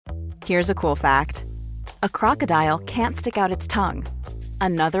Here's a cool fact. A crocodile can't stick out its tongue.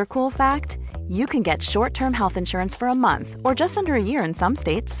 Another cool fact, you can get short-term health insurance for a month or just under a year in some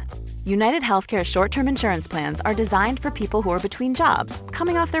states. United Healthcare short-term insurance plans are designed for people who are between jobs,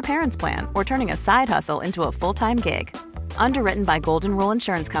 coming off their parents' plan, or turning a side hustle into a full-time gig. Underwritten by Golden Rule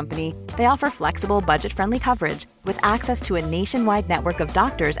Insurance Company, they offer flexible, budget-friendly coverage with access to a nationwide network of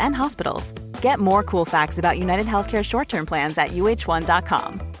doctors and hospitals. Get more cool facts about United Healthcare short-term plans at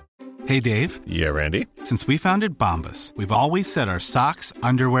uh1.com. Hey, Dave. Yeah, Randy. Since we founded Bombas, we've always said our socks,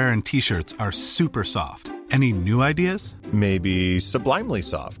 underwear, and T-shirts are super soft. Any new ideas? Maybe sublimely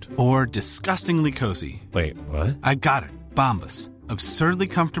soft. Or disgustingly cozy. Wait, what? I got it. Bombas. Absurdly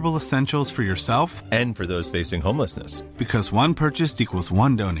comfortable essentials for yourself and for those facing homelessness. Because one purchased equals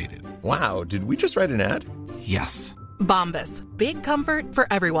one donated. Wow, did we just write an ad? Yes. Bombas. Big comfort for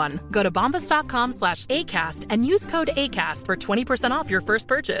everyone. Go to bombas.com/ACAST and use code ACAST for 20% off your first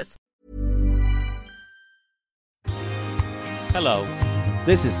purchase. Hello,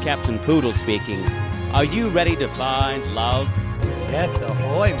 this is Captain Poodle speaking. Are you ready to find love? Yes,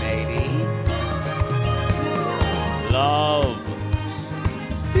 ahoy, matey. Love.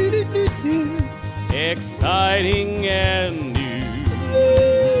 Exciting and new.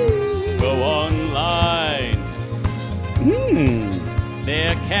 Go online.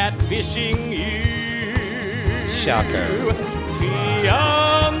 They're catfishing you. Shocker.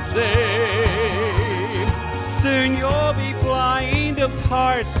 Fiancé. Soon you'll be flying to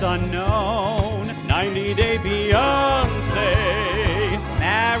parts unknown. 90-day Beyonce.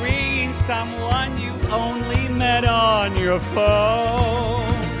 Marrying someone you only met on your phone.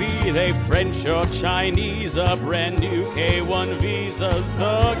 Be they French or Chinese, a brand new K1 visa's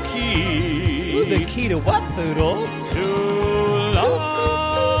the key. Ooh, the key to what, Poodle? To love.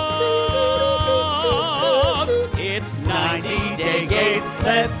 It's 90-day gate.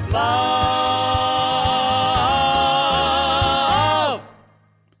 Let's love.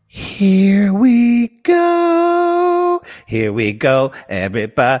 Here we go. Here we go.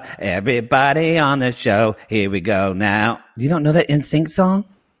 Everybody on the show. Here we go now. You don't know that NSYNC song?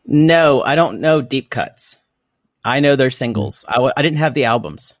 No, I don't know Deep Cuts. I know their singles. I didn't have the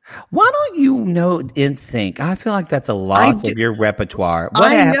albums. Why don't you know NSYNC? I feel like that's a loss of your repertoire.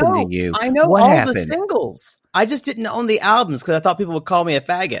 What happened to you? I know what all happened? the singles. I just didn't own the albums because I thought people would call me a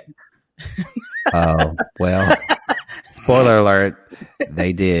faggot. Oh, well, spoiler alert,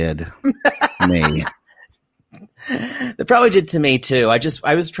 they did. Me. They probably did to me too.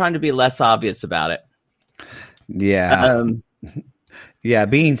 I was trying to be less obvious about it. Yeah. Yeah,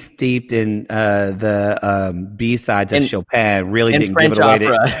 being steeped in the B-sides of Chopin really didn't French give it away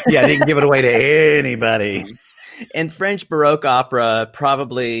opera. didn't give it away to anybody. In French Baroque opera,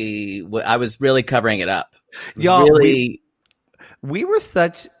 probably I was really covering it up. Y'all, really, we were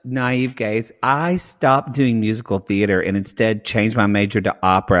such naive gays. I stopped doing musical theater and instead changed my major to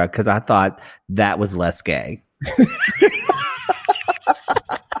opera because I thought that was less gay.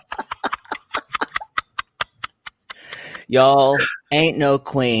 Y'all, ain't no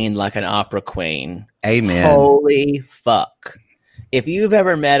queen like an opera queen. Amen. Holy fuck. If you've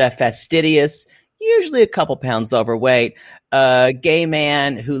ever met a fastidious, usually a couple pounds overweight, gay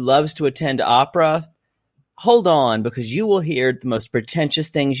man who loves to attend opera, hold on, because you will hear the most pretentious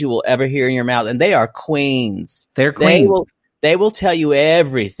things you will ever hear in your mouth, and they are queens. They're queens. They will tell you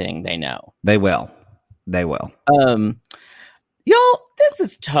everything they know. They will. They will. Y'all, this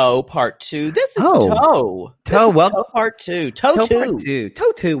is Toe Part 2. This is Toe. Toe Part 2. Toe 2.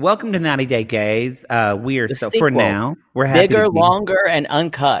 Toe 2. Welcome to 90 Day Gays. We are for now. We're happy bigger, longer, and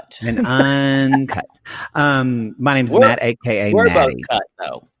uncut. My name's Matt, aka we're Matty. Both cut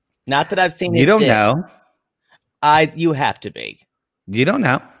though. Not that I've seen his You don't dick. know. You have to be. You don't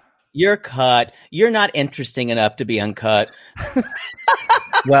know. You're cut. You're not interesting enough to be uncut.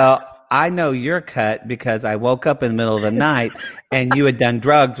 Well, I know you're cut because I woke up in the middle of the night and you had done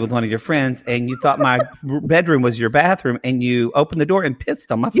drugs with one of your friends and you thought my bedroom was your bathroom and you opened the door and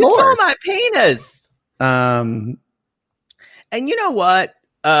pissed on my floor. You saw my penis. And you know what?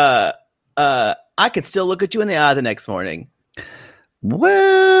 I could still look at you in the eye the next morning.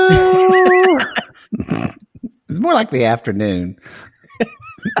 Well, it's more like the afternoon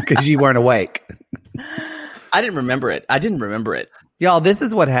because you weren't awake. I didn't remember it. Y'all, this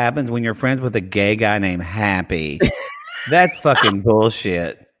is what happens when you're friends with a gay guy named Happy. That's fucking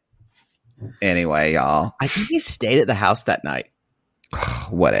bullshit. Anyway, y'all. I think he stayed at the house that night.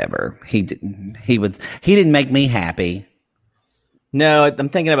 Whatever. He didn't make me happy. No, I'm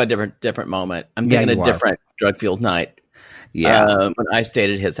thinking of a different moment. I'm thinking a different drug-fueled night. Yeah. When I stayed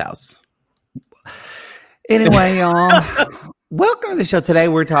at his house. Anyway, y'all. Welcome to the show. Today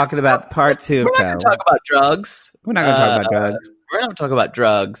we're talking about part 2 of We're not going to talk about drugs. We're not going to talk about drugs. We're not going to talk about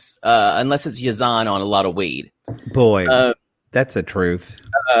drugs unless it's Yazan on a lot of weed. Boy, that's the truth.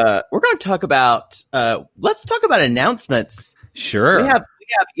 We're going to talk about. Let's talk about announcements. Sure. We have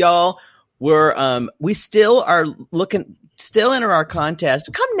y'all. We still are looking. Still enter our contest.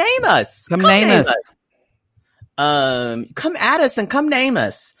 Come name us. Come name us. Come at us and come name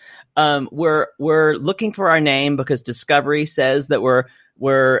us. We're looking for our name because Discovery says that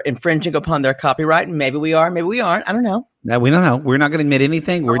we're infringing upon their copyright, and maybe we are, maybe we aren't. I don't know. No, we don't know. We're not going to admit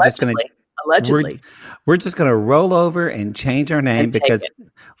anything. We're just going to We're just going to roll over and change our name because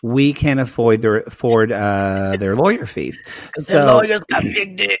we can't afford their lawyer fees. So the lawyers got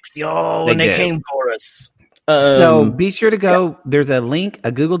big dicks, y'all, and they came for us. So be sure to go. There's a link,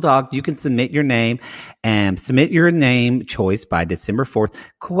 a Google Doc. You can submit your name and submit your name choice by December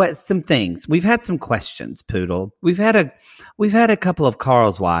 4th. Some things. We've had some questions, Poodle. We've had a couple of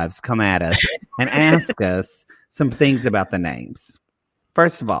Carl's wives come at us and ask us some things about the names.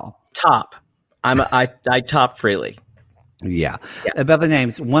 First of all, top. I top freely. Yeah. About the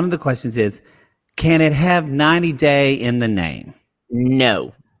names. One of the questions is, can it have 90 Day in the name?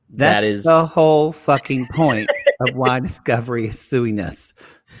 No. That is the whole fucking point of why Discovery is suing us.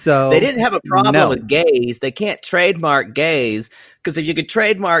 So they didn't have a problem with gays. They can't trademark gays because if you could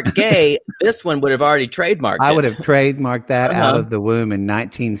trademark gay, this one would have already trademarked it. I would have trademarked that out of the womb in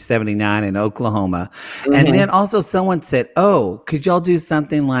 1979 in Oklahoma. Mm-hmm. And then also someone said, "Oh, could y'all do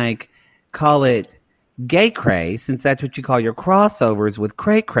something like call it Gay Cray, since that's what you call your crossovers with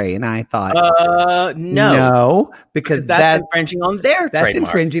Cray Cray?" And I thought, no, because that's infringing on their trademark.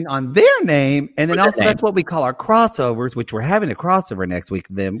 Infringing on their name. And then also that's what we call our crossovers, which we're having a crossover next week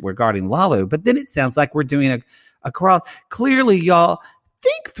then regarding Lalu. But then it sounds like we're doing a cross. Clearly, y'all,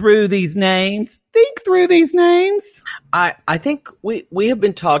 think through these names. I think we have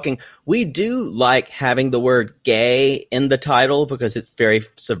been talking. We do like having the word gay in the title because it's very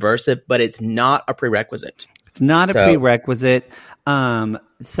subversive, but it's not a prerequisite. It's not a prerequisite. I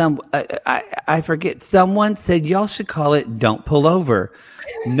forget. Someone said y'all should call it "Don't Pull Over."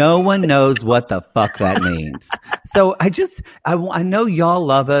 No one knows what the fuck that means. So I know y'all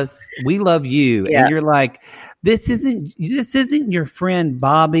love us. We love you, and you're like, This isn't your friend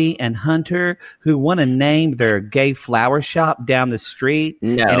Bobby and Hunter who want to name their gay flower shop down the street.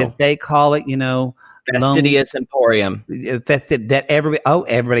 No. And if they call it, Fastidious Emporium.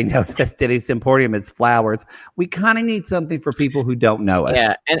 Everybody knows Fastidious Emporium is flowers. We kind of need something for people who don't know us.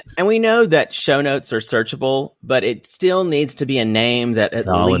 Yeah, and we know that show notes are searchable, but it still needs to be a name that at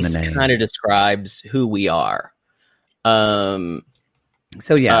least kind of describes who we are.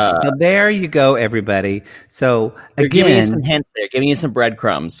 So there you go, everybody. So again, giving you some hints there, giving you some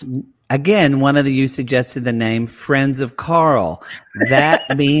breadcrumbs. Again, one of you suggested the name Friends of Carl.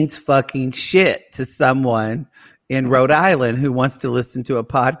 That means fucking shit to someone in Rhode Island who wants to listen to a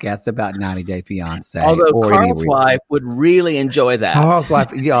podcast about 90 Day Fiance. Although Carl's wife would really enjoy that. Carl's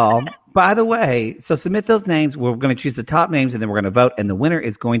wife, y'all. By the way, so submit those names. We're going to choose the top names, and then we're going to vote. And the winner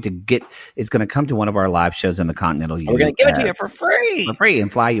is going to come to one of our live shows in the Continental Union. We're going to give it to you for free, and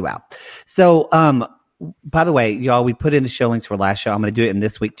fly you out. So, by the way, y'all, we put in the show links for last show. I'm going to do it in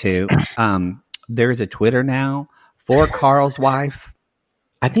this week too. There's a Twitter now for Carl's wife.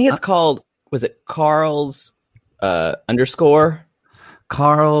 I think it's called. Was it Carl's underscore?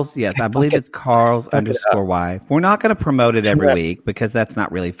 Carl's, yes, I believe it's Carl's underscore wife. We're not going to promote it every week because that's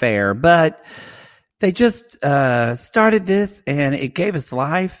not really fair, but they just started this and it gave us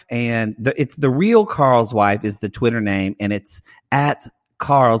life. And it's the real Carl's wife is the Twitter name, and it's at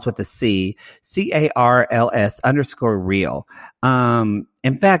Carl's with a C, CARLS underscore real.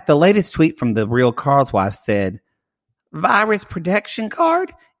 In fact, the latest tweet from the real Carl's wife said, "Virus protection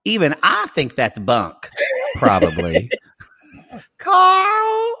card? Even I think that's bunk." Probably.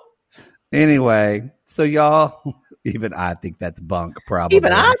 Carl. Anyway, so y'all, even I think that's bunk, probably.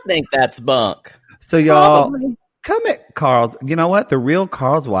 Even I think that's bunk. So y'all, come at Carl's. You know what? The real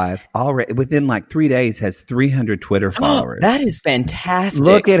Carl's wife already within like 3 days has 300 Twitter followers. That is fantastic.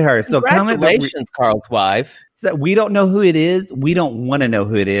 Look at her. So congratulations, Carl's wife. So we don't know who it is. We don't want to know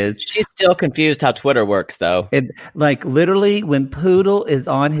who it is. She's still confused how Twitter works, though. Like literally, when Poodle is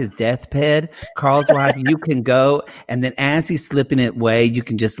on his deathbed, Carl's wife, you can go, and then as he's slipping it away, you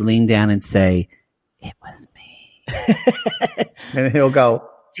can just lean down and say, "It was me," and he'll go,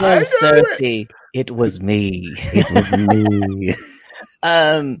 "Tell Cersei, it was me. It was me."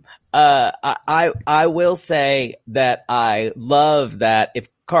 I will say that I love that if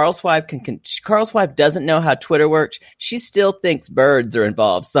Carl's wife Carl's wife doesn't know how Twitter works. She still thinks birds are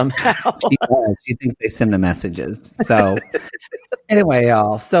involved somehow. She thinks they send the messages. So anyway,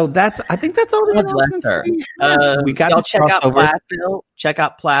 y'all. So I think that's all the God bless announcements. her. We got y'all to check out over. Plathville. Check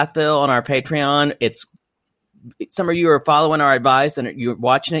out Plathville on our Patreon. Some of you are following our advice and you're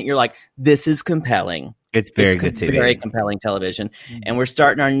watching it. You're like, this is compelling. It's very good TV. Very compelling television. And we're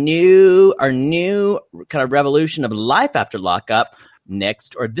starting our new kind of revolution of life after lockup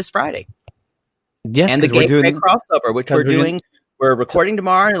this Friday. Yes, and the Gateway crossover, which we're recording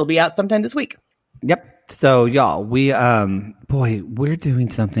tomorrow and it'll be out sometime this week. Yep. So y'all, we're doing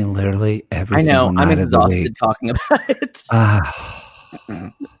something literally every single night. I'm exhausted talking about it.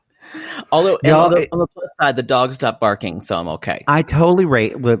 Although on the plus side, the dog stopped barking, so I'm okay. I totally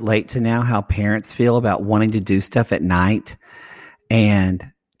relate to now how parents feel about wanting to do stuff at night and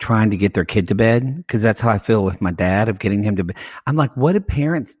trying to get their kid to bed, because that's how I feel with my dad of getting him to bed. I'm like, what did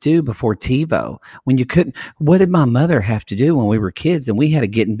parents do before TiVo when you couldn't? What did my mother have to do when we were kids and we had to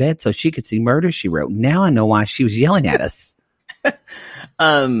get in bed so she could see Murder, She Wrote? Now I know why she was yelling at us.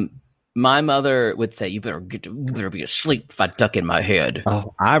 My mother would say, you better be asleep if I duck in my head.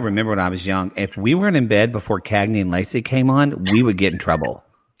 Oh, I remember when I was young. If we weren't in bed before Cagney and Lacey came on, we would get in trouble.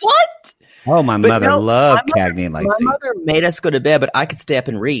 What? Oh, my mother loved Cagney and Lacey. My mother made us go to bed, but I could stay up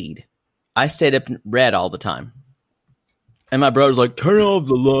and read. I stayed up and read all the time. And my brother's like, turn off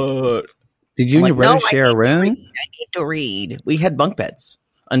the light. Did you and your brother share a room? I need to read. We had bunk beds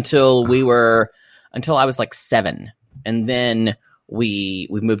until I was like 7. And then we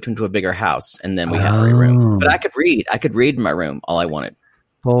moved into a bigger house, and then we had a room. But I could read. I could read in my room all I wanted.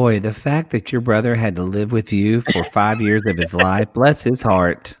 Boy, the fact that your brother had to live with you for 5 years of his life, bless his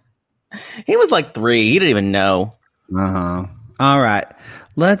heart. He was like 3. He didn't even know. All right.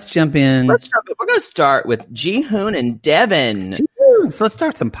 Let's jump in. We're going to start with Ji-hoon and Devin. So let's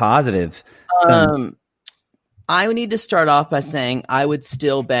start some positive. I need to start off by saying I would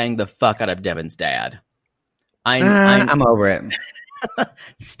still bang the fuck out of Devin's dad. I'm over it.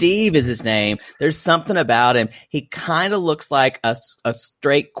 Steve is his name. There's something about him. He kind of looks like a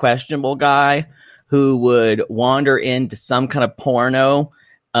straight questionable guy who would wander into some kind of porno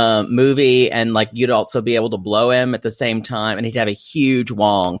movie, and like you'd also be able to blow him at the same time, and he'd have a huge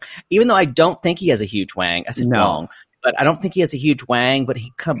wang. Even though I don't think he has a huge wang. I said wang. But I don't think he has a huge wang, but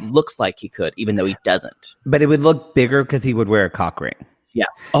he kind of looks like he could, even though he doesn't. But it would look bigger because he would wear a cock ring. Yeah.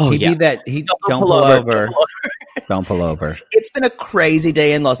 Oh, He'd yeah. be that. Don't pull over. Don't pull over. It's been a crazy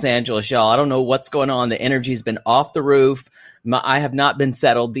day in Los Angeles, y'all. I don't know what's going on. The energy's been off the roof. I have not been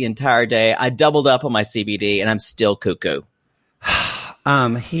settled the entire day. I doubled up on my CBD, and I'm still cuckoo.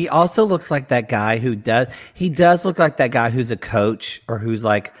 He also looks like that guy he does look like that guy who's a coach, or who's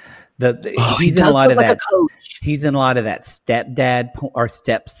like he's in a lot of that. He's in a lot of that stepdad or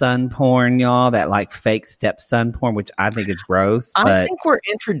stepson porn, y'all. That like fake stepson porn, which I think is gross. I think we're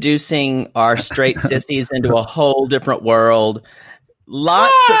introducing our straight sissies into a whole different world.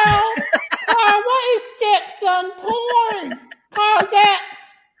 What is stepson porn? How's that?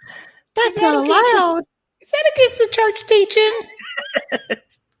 That's not allowed. Is that against the church teaching?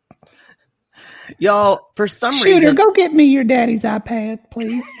 Y'all, for some reason... Shooter, go get me your daddy's iPad,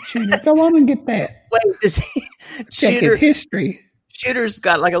 please. Shooter, go on and get that. Wait, does he... Check his history. Shooter's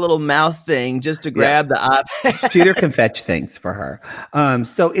got like a little mouth thing just to grab the iPad. Shooter can fetch things for her.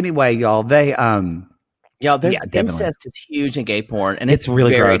 So anyway, y'all, they... incest is huge in gay porn, and it's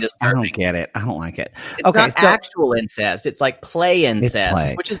really very gross. disturbing. I don't get it. I don't like it. It's not actual incest. It's like play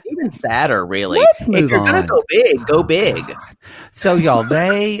incest, which is even sadder, really. Let's move if you're going to go big, go big. So, y'all,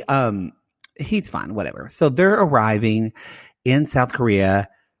 they... he's fine, whatever. So they're arriving in South Korea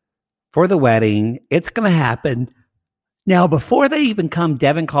for the wedding. It's going to happen. Now, before they even come,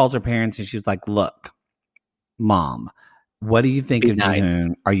 Devin calls her parents and she's like, look, Mom, what do you think of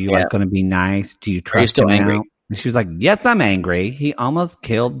Ji-hoon? Are you like going to be nice? Do you trust him angry? Now? And she was like, yes, I'm angry. He almost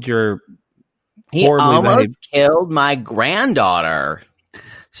killed killed my granddaughter.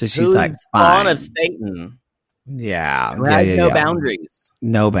 So she's like, fine. Spawn of Satan. Yeah. No boundaries.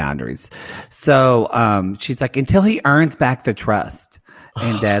 No boundaries. So she's like, until he earns back the trust.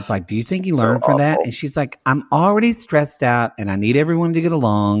 And Dad's like, do you think he learned from that? And she's like, I'm already stressed out and I need everyone to get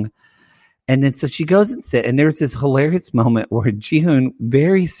along. And then so she goes and sits, and there's this hilarious moment where Ji-hoon,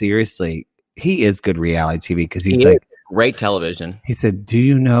 very seriously, he is good reality TV because he's like, great television. He said, do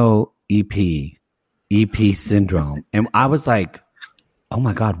you know EP syndrome? And I was like, oh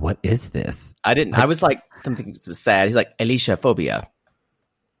my God, what is this? I was like, something sad. He's like, Alicia phobia.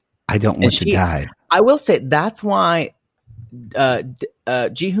 I don't want to die. I will say that's why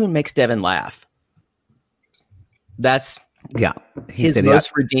Ji-hoon makes Devin laugh. That's Yeah. His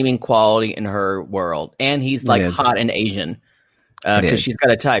most redeeming quality in her world. And he's like hot and Asian because she's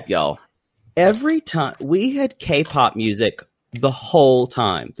got a type, y'all. Every time we had K-pop music the whole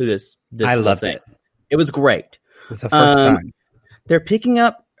time through this I loved thing. it. It was great. It was the first time. They're picking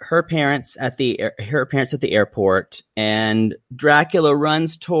up her parents at the airport, and Dracula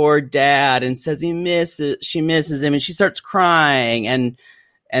runs toward Dad and says she misses him, and she starts crying, and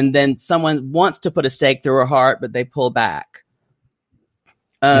then someone wants to put a stake through her heart, but they pull back.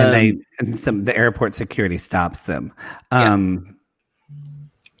 And the airport security stops them. I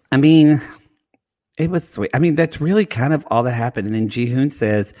mean, it was sweet. I mean, that's really kind of all that happened. And then Ji-hoon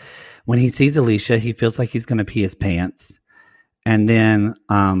says when he sees Alicia, he feels like he's going to pee his pants. And then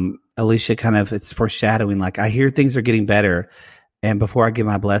Alicia kind of, it's foreshadowing, like, I hear things are getting better. And before I give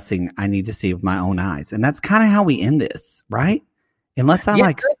my blessing, I need to see with my own eyes. And that's kind of how we end this, right? Unless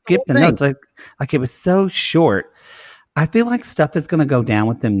I skip the notes. Like it was so short. I feel like stuff is going to go down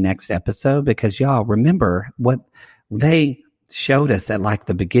with them next episode because y'all remember what they showed us at like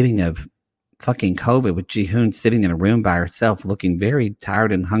the beginning of fucking COVID with Ji-hoon sitting in a room by herself looking very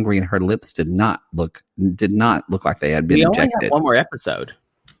tired and hungry, and her lips did not look like they had been injected. We only have one more episode.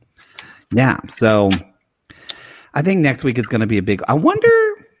 Yeah, so I think next week is going to be a big. I wonder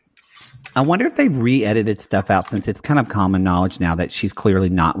if they re-edited stuff out, since it's kind of common knowledge now that she's clearly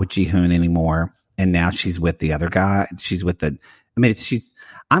not with Ji-hoon anymore, and now she's with the other guy. She's with the. I mean,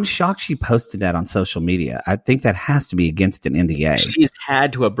 I'm shocked she posted that on social media. I think that has to be against an NDA. She's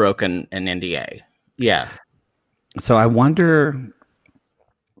had to have broken an NDA. Yeah. So I wonder,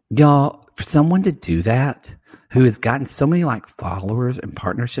 y'all, for someone to do that, who has gotten so many like followers and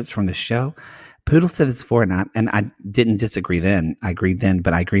partnerships from the show, Poodle said it's for, and I didn't disagree then. I agreed then,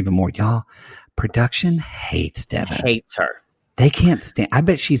 but I agree even more. Y'all, production hates Devin. Hates her. They can't stand. I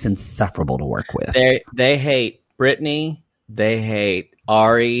bet she's insufferable to work with. They hate Brittany. They hate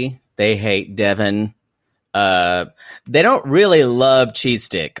Ari. They hate Devin. They don't really love Cheese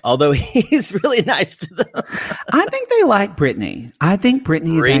Stick, although he's really nice to them. I think they like Brittany. I think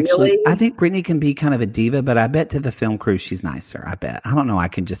Brittany is actually. I think Brittany can be kind of a diva, but I bet to the film crew she's nicer. I bet. I don't know. I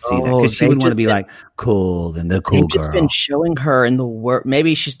can just see that because she would want to be like cool and the cool girl. They've just been showing her in the work.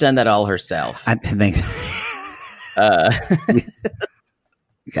 Maybe she's done that all herself. I think.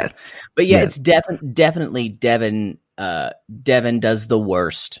 Yes, but yeah, it's definitely Devin. Devin does the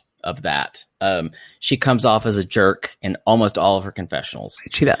worst of that. She comes off as a jerk in almost all of her confessionals.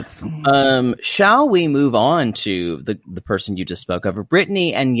 She does. Shall we move on to the person you just spoke of,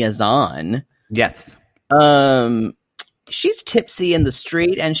 Brittany and Yazan? Yes. She's tipsy in the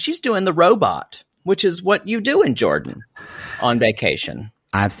street and she's doing the robot, which is what you do in Jordan on vacation.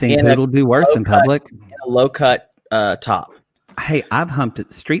 I've seen Poodle do worse in public. In a low cut top. Hey, I've humped at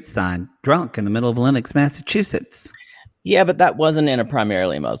the street sign drunk in the middle of Lenox, Massachusetts. Yeah, but that wasn't in a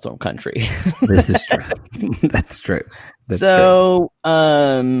primarily Muslim country. This is true. That's true.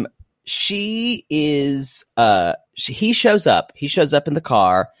 She is. He shows up. He shows up in the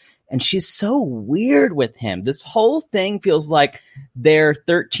car, and she's so weird with him. This whole thing feels like they're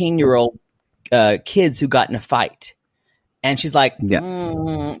 13-year-old kids who got in a fight. And she's like,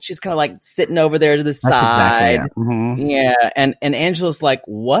 she's kind of like sitting over there to the side. Exactly, mm-hmm. Yeah. And Angela's like,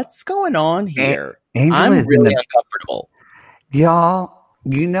 what's going on here? I'm really uncomfortable. Y'all,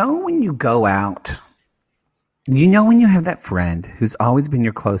 you know when you go out, you know when you have that friend who's always been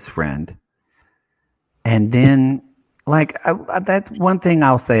your close friend. And then, like, that's one thing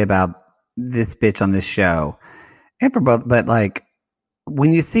I'll say about this bitch on this show. And for both, but like,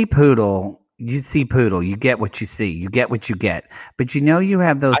 when you see Poodle, you get what you see, you get what you get. But you know you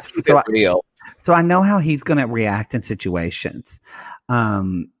have those. So I know how he's going to react in situations.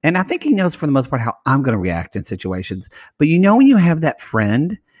 And I think he knows for the most part how I'm going to react in situations. But you know when you have that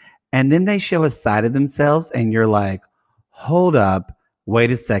friend and then they show a side of themselves and you're like, hold up,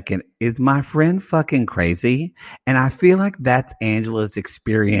 wait a second. Is my friend fucking crazy? And I feel like that's Angela's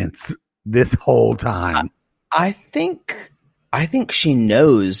experience this whole time. I think she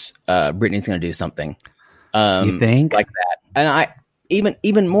knows Brittany's going to do something. You think like that? And I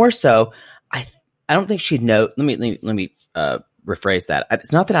even more so. I don't think she'd know. Let me rephrase that.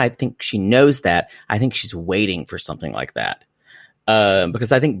 It's not that I think she knows that. I think she's waiting for something like that.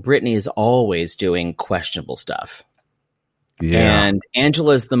 Because I think Brittany is always doing questionable stuff. Yeah. And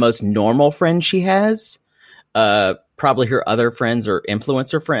Angela is the most normal friend she has. Probably her other friends are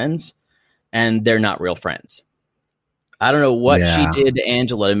influencer friends, and they're not real friends. I don't know what she did to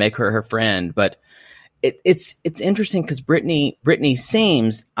Angela to make her friend, but it's interesting because Brittany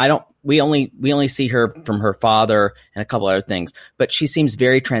seems, we only see her from her father and a couple other things, but she seems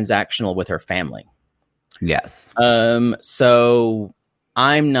very transactional with her family. Yes. So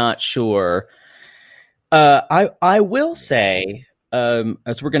I'm not sure. I will say,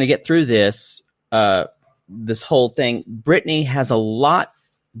 as we're going to get through this whole thing, Brittany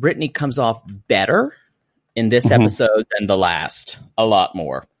comes off better in this episode than the last, a lot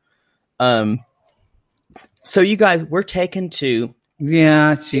more. So you guys, we're taken to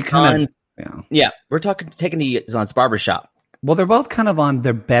she kind of we're taken to Yazan's barbershop. Well, they're both kind of on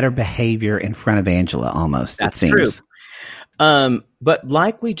their better behavior in front of Angela, almost. That's it seems true. But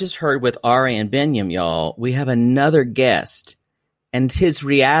like we just heard with Ari and Binyam, y'all, we have another guest, and his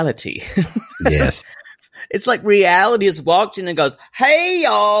reality. Yes. It's like reality has walked in and goes, "Hey,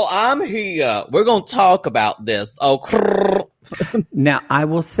 y'all, I'm here. We're going to talk about this." Oh, now I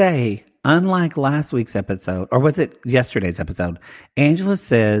will say, unlike last week's episode, or was it yesterday's episode, Angela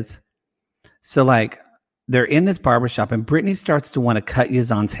says, so like they're in this barbershop and Brittany starts to want to cut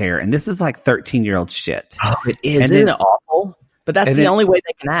Yazan's hair. And this is like 13-year-old shit. Oh, it is. Isn't it awful? But that's the only way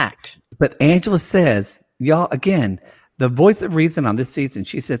they can act. But Angela says, y'all, again, the voice of reason on this season,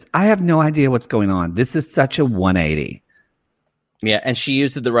 she says, I have no idea what's going on. This is such a 180. Yeah, and she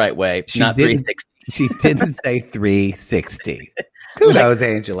used it the right way, not 360. She didn't say 360. Kudos,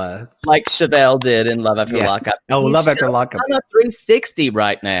 Angela. Like Chevelle did in Love After Lockup. Oh, Love After Lockup. I'm a 360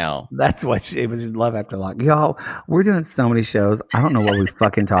 right now. That's what it was. Love After Lockup. Y'all, we're doing so many shows. I don't know what we're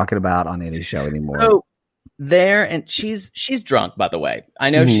fucking talking about on any show anymore. So there, and she's drunk, by the way. I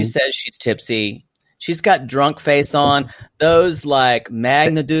know she says she's tipsy. She's got drunk face on. Those like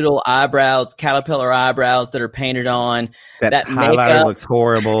Magnadoodle eyebrows, caterpillar eyebrows that are painted on. That highlighter makeup looks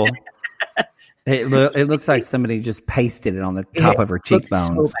horrible. It looks like somebody just pasted it on the top of her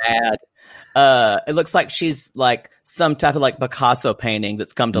cheekbones. Looks so bad. It looks like she's like some type of like Picasso painting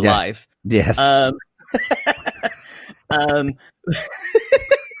that's come to life. Yes.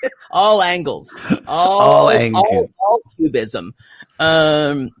 All angles. All cubism.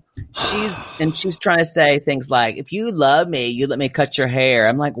 She's trying to say things like, if you love me, you let me cut your hair.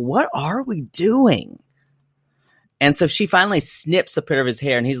 I'm like, what are we doing? And so she finally snips a bit of his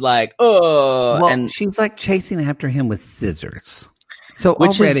hair, and he's like, "Oh!" Well, and she's like chasing after him with scissors. So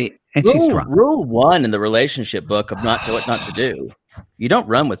she's drunk. Rule 1 in the relationship book of what not to do. You don't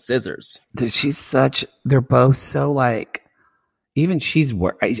run with scissors. Dude, they're both so like. Even she's.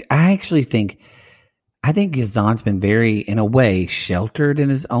 I actually think. I think Yazan's been very, in a way, sheltered in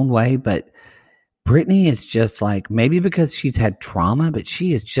his own way, but Brittany is just like, maybe because she's had trauma, but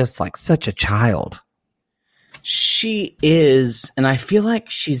she is just like such a child. She is, and I feel like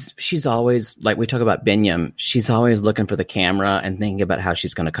she's always, like we talk about Binyam, she's always looking for the camera and thinking about how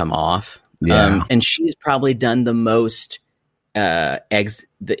she's going to come off. Yeah. And she's probably done the most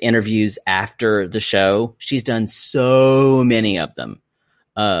the interviews after the show. She's done so many of them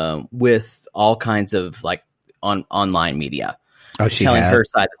with all kinds of like online media. Oh, she telling has? her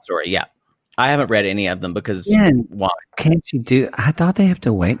side of the story. Yeah. I haven't read any of them because why? Can't you do? I thought they have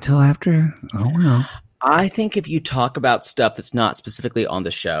to wait till after. Oh, well. I think if you talk about stuff that's not specifically on the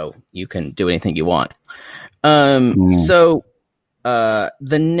show, you can do anything you want. So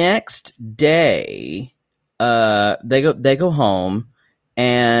the next day, they go home,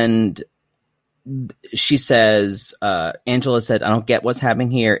 and she says, Angela said, "I don't get what's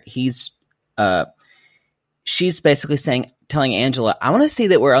happening here." She's basically telling Angela, "I want to see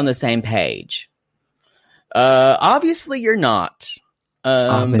that we're on the same page." Obviously, you're not.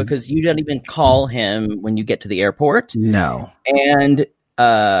 Because you don't even call him when you get to the airport. No. And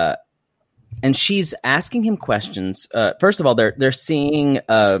she's asking him questions. First of all, they're seeing,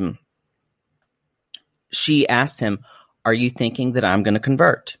 she asks him, "Are you thinking that I'm going to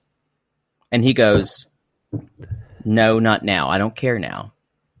convert?" And he goes, "No, not now. I don't care now,"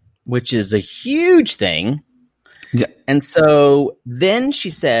 which is a huge thing. Yeah. And so then she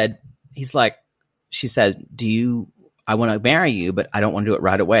said, I want to marry you, but I don't want to do it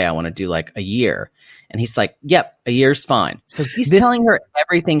right away. I want to do like a year. And he's like, "Yep, a year's fine." So he's telling her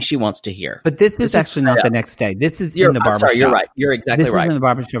everything she wants to hear. But this is actually not the next day. This is in the barbershop. Sorry, you're right. You're exactly right. This is in the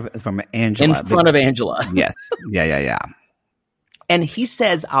barbershop from Angela. In front of Angela. Yes. Yeah. And he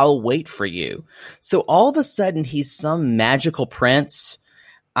says, "I'll wait for you." So all of a sudden, he's some magical prince.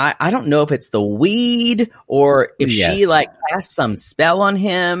 I don't know if it's the weed or if she like casts some spell on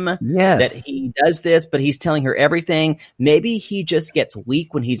him that he does this, but he's telling her everything. Maybe he just gets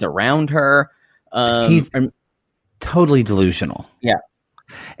weak when he's around her. He's totally delusional. Yeah.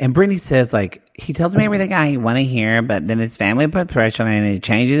 And Brittany says, like, he tells me everything I want to hear, but then his family put pressure on him and he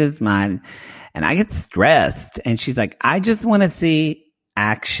changes his mind. And I get stressed. And she's like, "I just want to see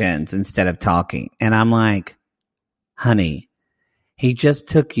actions instead of talking." And I'm like, honey, He just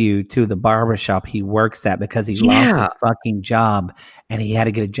took you to the barbershop he works at because he lost his fucking job, and he had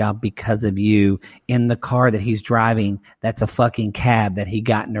to get a job because of you in the car that he's driving. That's a fucking cab that he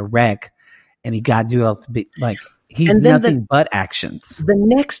got in a wreck, and he got to do else to be like, he's nothing but actions. The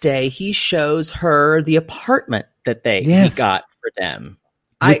next day, he shows her the apartment that he got for them.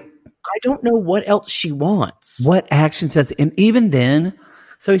 I don't know what else she wants. What action says, and even then,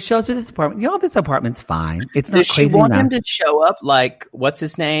 so he shows her this apartment. This apartment's fine. It's not crazy. Does she want him to show up like what's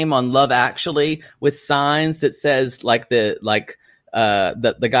his name on Love Actually with signs that says like the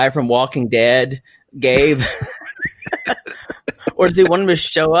guy from Walking Dead gave, or does he want him to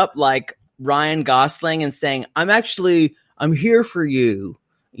show up like Ryan Gosling and saying, I'm here for you,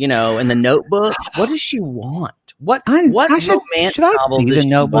 in The Notebook? What does she want? What romance should I novel see does The she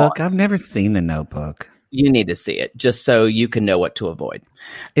Notebook? want? I've never seen The Notebook. You need to see it just so you can know what to avoid.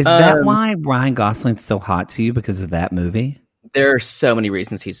 Is that why Ryan Gosling's so hot to you, because of that movie? There are so many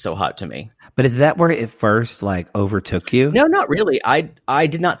reasons he's so hot to me. But is that where it first overtook you? No, not really. I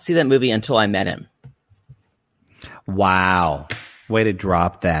did not see that movie until I met him. Wow. Way to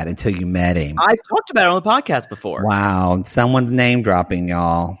drop that until you met him. I talked about it on the podcast before. Wow. Someone's name dropping,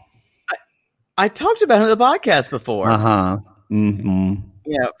 y'all. I talked about it on the podcast before. Uh-huh. Mm-hmm.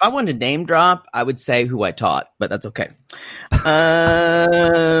 Yeah, if I wanted to name drop, I would say who I taught, but that's okay.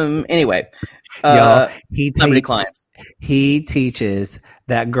 Anyway, celebrity clients. He teaches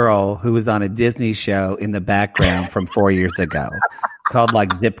that girl who was on a Disney show in the background from 4 years ago called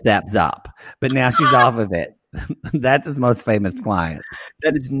Zip Zap Zop, but now she's off of it. That's his most famous client.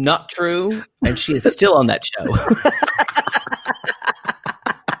 That is not true, and she is still on that show.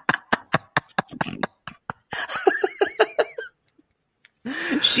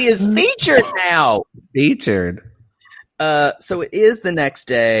 She is featured now. Featured. So it is the next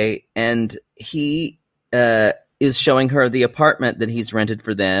day, and he is showing her the apartment that he's rented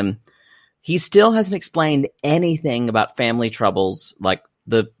for them. He still hasn't explained anything about family troubles, like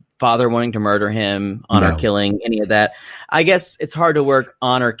the father wanting to murder him, honor killing, any of that. I guess it's hard to work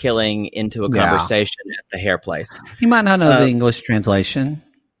honor killing into a conversation at the hair place. You might not know the English translation.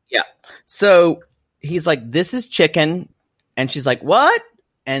 Yeah. So he's like, this is chicken. And she's like, what?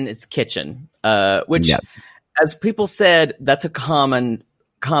 And it's kitchen, which, as people said, that's a common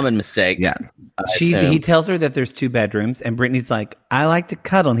mistake. Yeah. He tells her that there's 2 bedrooms, and Brittany's like, I like to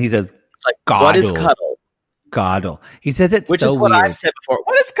cuddle. And he says, it's like, what is cuddle? Coddle. He says it's which so is what weird. I've said before.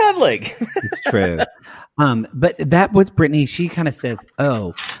 What is cuddling? It's true. But that was Brittany. She kind of says,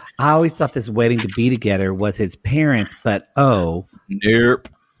 oh, I always thought this waiting to be together was his parents, but Nerp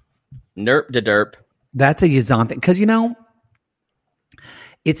de derp. That's a Yazan thing. Because,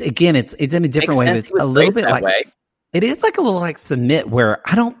 it's in a different way. It's a little bit like way. It is like a little like Submit, where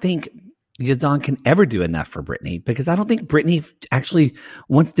I don't think Yazan can ever do enough for Brittany, because I don't think Brittany actually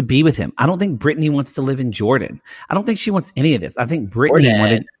wants to be with him. I don't think Brittany wants to live in Jordan. I don't think she wants any of this. I think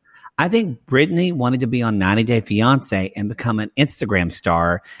Brittany wanted to be on 90 Day Fiance and become an Instagram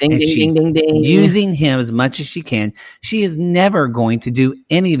star. She's using him as much as she can. She is never going to do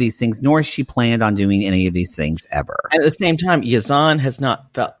any of these things, nor is she planned on doing any of these things ever. And at the same time, Yazan has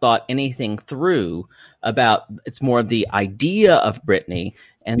not thought anything through about, it's more of the idea of Brittany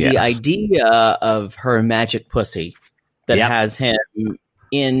and the idea of her magic pussy that has him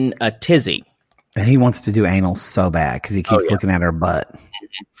in a tizzy. And he wants to do anal so bad because he keeps looking at her butt.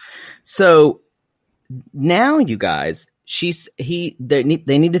 So now, you guys, they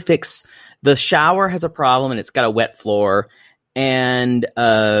need to fix the shower. Has a problem and it's got a wet floor. And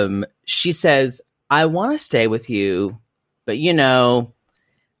she says, I want to stay with you, but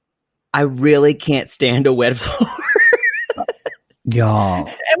I really can't stand a wet floor. Y'all.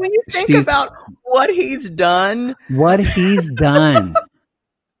 And when you think about what he's done.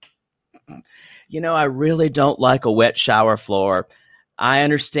 I really don't like a wet shower floor. I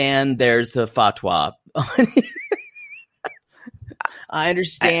understand there's a fatwa. I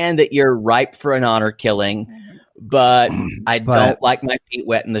understand that you're ripe for an honor killing, but I don't like my feet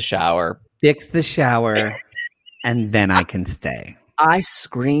wet in the shower. Fix the shower, and then I can stay. I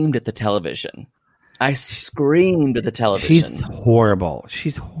screamed at the television. She's horrible.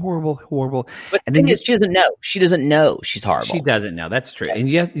 She's horrible. But the thing is, she doesn't know. She doesn't know she's horrible. She doesn't know. That's true.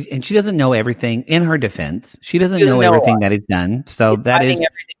 And and she doesn't know everything. In her defense, she doesn't know everything that is done. So he's that is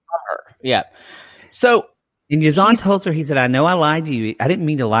everything from her. Yeah. So, and Yazan tells her, he said, I know I lied to you. I didn't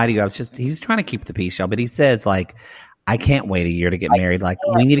mean to lie to you. He was trying to keep the peace, y'all. But he says, I can't wait a year to get married. We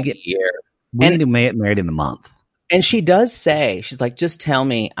need to get married in a month. And she does say, she's like, just tell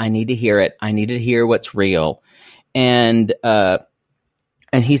me. I need to hear it. I need to hear what's real. And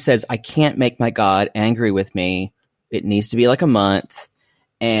he says, I can't make my God angry with me. It needs to be like a month.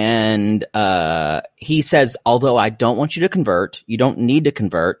 And he says, although I don't want you to convert, you don't need to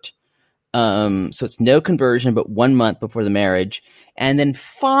convert. So it's no conversion, but 1 month before the marriage. And then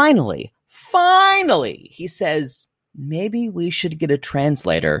finally, he says, maybe we should get a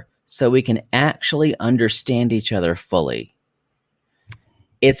translator so we can actually understand each other fully.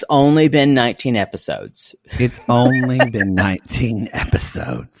 It's only been 19 episodes. It's only been 19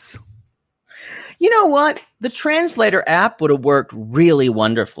 episodes. You know what? The translator app would have worked really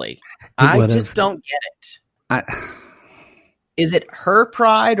wonderfully. I just don't get it. Is it her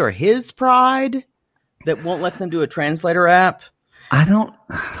pride or his pride that won't let them do a translator app? I don't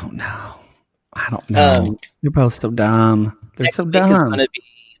know. They're both so dumb. They're so dumb. It's going to be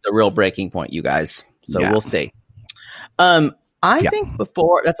the real breaking point, you guys. So we'll see. I think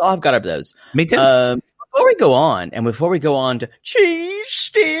that's all I've got of those. Me too. Before we go on to Cheese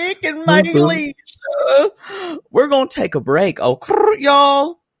Stick and Mighty Lisa, we're going to take a break. Oh,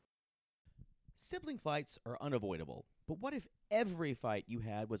 y'all. Sibling fights are unavoidable, but what if every fight you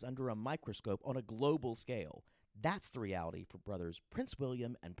had was under a microscope on a global scale? That's the reality for brothers Prince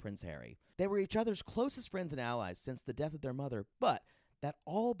William and Prince Harry. They were each other's closest friends and allies since the death of their mother, but that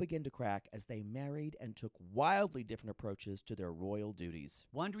all began to crack as they married and took wildly different approaches to their royal duties.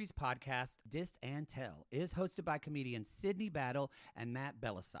 Wondery's podcast, Dis and Tell, is hosted by comedians Sydney Battle and Matt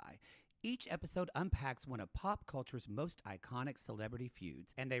Belisai. Each episode unpacks one of pop culture's most iconic celebrity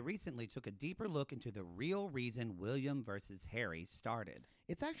feuds, and they recently took a deeper look into the real reason William versus Harry started.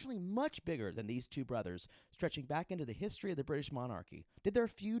 It's actually much bigger than these two brothers, stretching back into the history of the British monarchy. Did their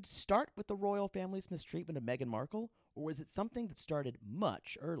feud start with the royal family's mistreatment of Meghan Markle, or was it something that started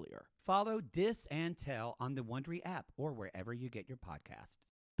much earlier? Follow Dis and Tell on the Wondery app or wherever you get your podcasts.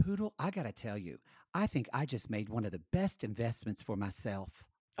 Poodle, I gotta tell you, I think I just made one of the best investments for myself.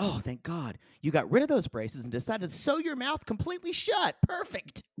 Oh, thank God. You got rid of those braces and decided to sew your mouth completely shut.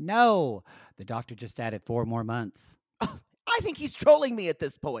 Perfect. No, the doctor just added 4 more months. I think he's trolling me at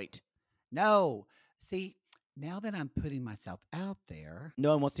this point. No. See, now that I'm putting myself out there...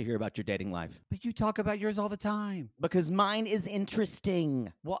 No one wants to hear about your dating life. But you talk about yours all the time. Because mine is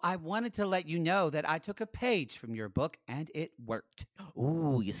interesting. Well, I wanted to let you know that I took a page from your book and it worked.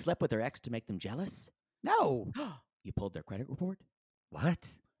 Ooh, you slept with their ex to make them jealous? No. You pulled their credit report? What?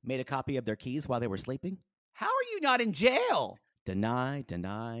 Made a copy of their keys while they were sleeping? How are you not in jail? Deny,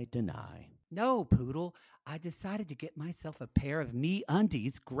 deny, deny. No, Poodle. I decided to get myself a pair of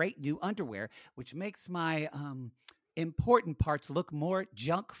MeUndies great new underwear, which makes my important parts look more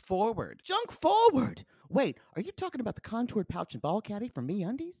junk forward. Junk forward? Wait, are you talking about the contoured pouch and ball caddy from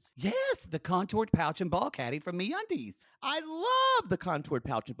MeUndies? Yes, the contoured pouch and ball caddy from MeUndies. I love the contoured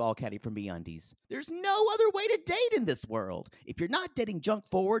pouch and ball caddy from MeUndies. There's no other way to date in this world. If you're not dating junk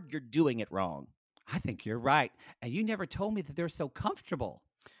forward, you're doing it wrong. I think you're right. And you never told me that they're so comfortable.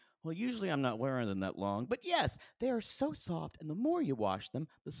 Well, usually I'm not wearing them that long, but yes, they are so soft, and the more you wash them,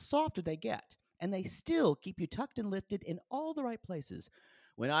 the softer they get. And they still keep you tucked and lifted in all the right places.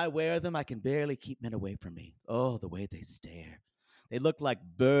 When I wear them, I can barely keep men away from me. Oh, the way they stare. They look like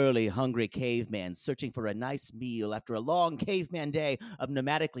burly, hungry cavemen searching for a nice meal after a long caveman day of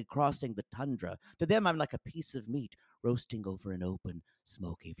nomadically crossing the tundra. To them, I'm like a piece of meat roasting over an open,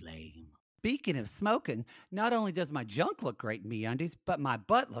 smoky flame. Speaking of smoking, not only does my junk look great in MeUndies, but my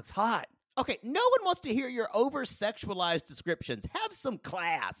butt looks hot. Okay, no one wants to hear your over-sexualized descriptions. Have some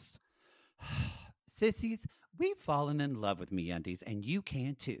class. Sissies, we've fallen in love with MeUndies, and you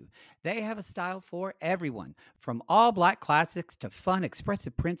can too. They have a style for everyone. From all black classics to fun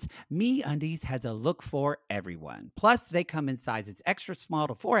expressive prints, MeUndies has a look for everyone. Plus, they come in sizes extra small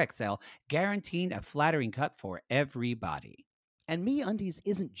to 4XL, guaranteeing a flattering cut for everybody. And MeUndies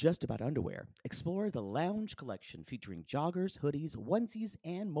isn't just about underwear. Explore the Lounge collection featuring joggers, hoodies, onesies,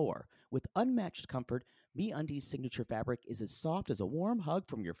 and more. With unmatched comfort, MeUndies' signature fabric is as soft as a warm hug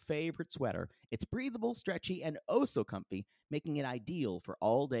from your favorite sweater. It's breathable, stretchy, and oh so comfy, making it ideal for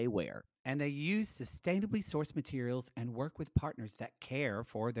all-day wear. And they use sustainably sourced materials and work with partners that care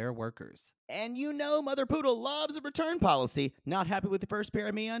for their workers. And you know Mother Poodle loves a return policy. Not happy with the first pair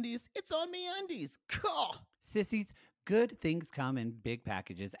of MeUndies? It's on MeUndies. Cool. Sissies, good things come in big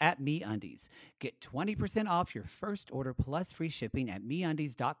packages at MeUndies. Get 20% off your first order plus free shipping at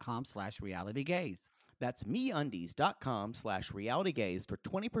MeUndies.com/realitygaze. That's MeUndies.com/realitygaze for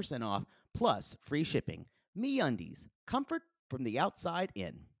 20% off plus free shipping. MeUndies, comfort from the outside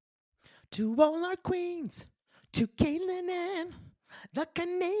in. To all our queens, to Caitlin and The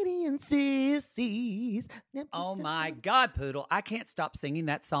Canadian Sissies. Oh my God, Poodle. I can't stop singing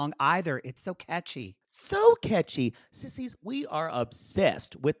that song either. It's so catchy. So catchy. Sissies, we are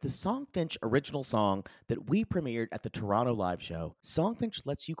obsessed with the Songfinch original song that we premiered at the Toronto Live Show. Songfinch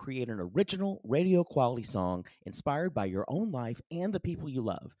lets you create an original radio quality song inspired by your own life and the people you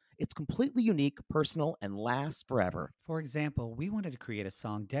love. It's completely unique, personal, and lasts forever. For example, we wanted to create a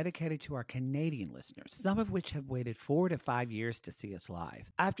song dedicated to our Canadian listeners, some of which have waited 4 to 5 years to see us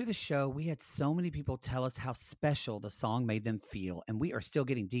live. After the show, we had so many people tell us how special the song made them feel, and we are still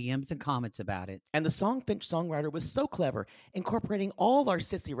getting DMs and comments about it. And the Songfinch songwriter was so clever, incorporating all our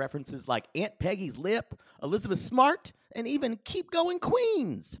sissy references like Aunt Peggy's Lip, Elizabeth Smart, and even Keep Going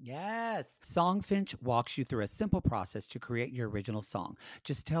Queens. Yes. Songfinch walks you through a simple process to create your original song.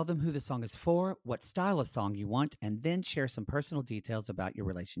 Just tell them who the song is for, what style of song you want, and then share some personal details about your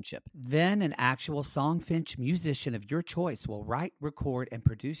relationship. Then an actual Songfinch musician of your choice will write, record, and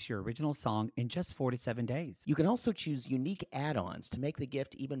produce your original song in just 4 to 7 days. You can also choose unique add-ons to make the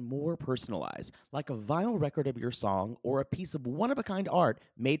gift even more personalized, like a vinyl record of your song or a piece of one-of-a-kind art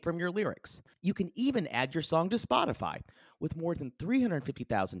made from your lyrics. You can even add your song to Spotify. With more than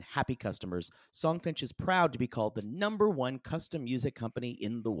 350,000 happy customers, Songfinch is proud to be called the #1 custom music company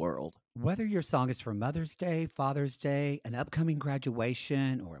in the world. Whether your song is for Mother's Day, Father's Day, an upcoming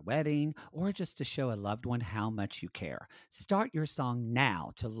graduation, or a wedding, or just to show a loved one how much you care, start your song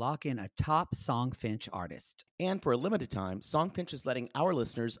now to lock in a top Songfinch artist. And for a limited time, Songfinch is letting our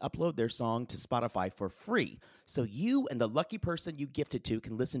listeners upload their song to Spotify for free, so you and the lucky person you gifted to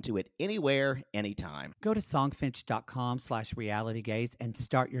can listen to it anywhere, anytime. Go to songfinch.com/realitygaze and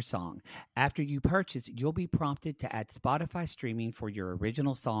start your song. After you purchase, you'll be prompted to add Spotify streaming for your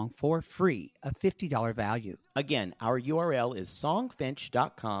original song for free, a $50 value. Again, our URL is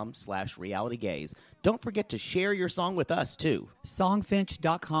songfinch.com/realitygaze. Don't forget to share your song with us, too.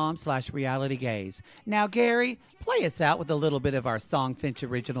 Songfinch.com/realitygaze. Now, Gary, play us out with a little bit of our Songfinch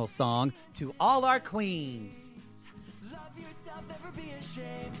original song, To All Our Queens. Love yourself, never be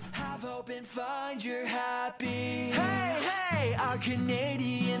ashamed. Have hope and find your happy. Hey, hey, our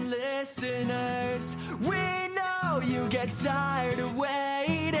Canadian listeners. We know you get tired of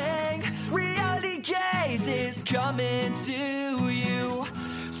waiting. Reality Gaze is coming to you.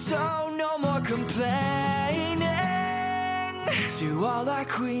 So no more complaining. To all our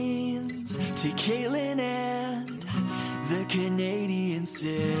queens, to Caitlin and the Canadian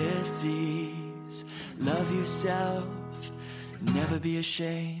sissies. Love yourself, never be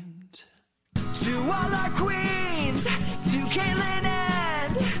ashamed. To all our queens, to Caitlin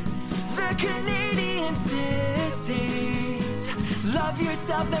and the Canadian sissies. Love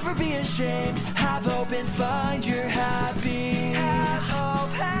yourself, never be ashamed. Have hope and find your happy. Have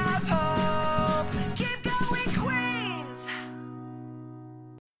hope, have hope. Keep going, Queens.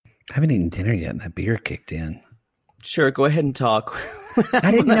 I haven't eaten dinner yet, and that beer kicked in. Sure, go ahead and talk.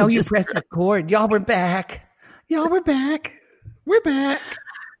 I didn't know you pressed record. Y'all were back. We're back.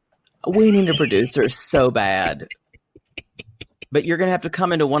 We need a producer so bad. But you're going to have to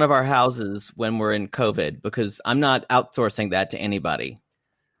come into one of our houses when we're in COVID, because I'm not outsourcing that to anybody.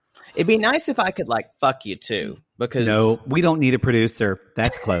 It'd be nice if I could, fuck you too. Because no, we don't need a producer.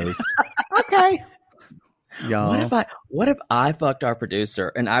 That's closed. Okay. Y'all. What if I fucked our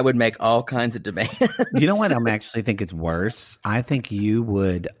producer and I would make all kinds of demands? You know what? I'm actually think it's worse. I think you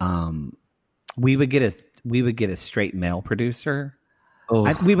would. We would get a straight male producer.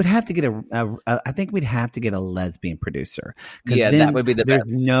 We would have to get I think we'd have to get a lesbian producer. Yeah, that would be the best.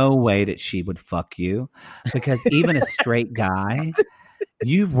 There's no way that she would fuck you, because even a straight guy,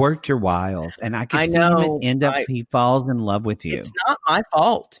 you've worked your wiles, and I can see him end up. He falls in love with you. It's not my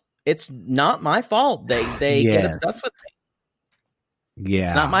fault. It's not my fault. They get obsessed with me. Yeah,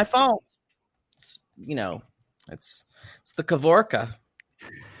 it's not my fault. It's it's the Kavorka.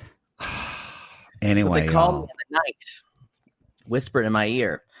 Anyway, they call me in the night. Whisper in my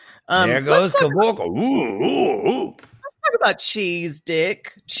ear. There goes Kavorka. Let's talk about Cheese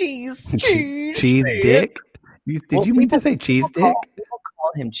Dick. Cheese Dick. Did you mean to say Cheese Dick? People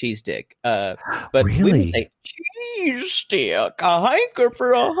call him Cheese Dick. But really? We say Cheese Stick. A hanker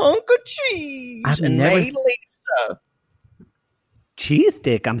for a hunk of cheese. I've and never... Lisa. Cheese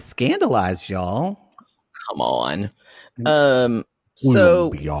Dick. I'm scandalized, y'all. Come on.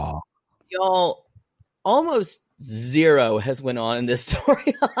 So y'all, almost zero has went on in this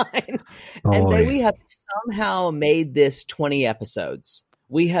storyline, and then we have somehow made this 20 episodes.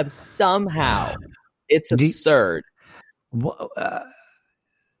 We have somehow. It's absurd.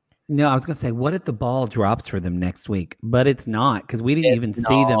 No, I was going to say, what if the ball drops for them next week? But it's not, because we didn't even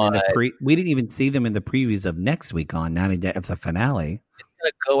see them in the we didn't even see them in the previews of next week on 90 Day of the finale. It's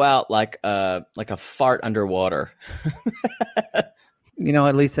gonna go out like a fart underwater.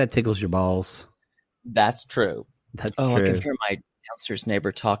 At least that tickles your balls. That's true. That's true. I can hear my downstairs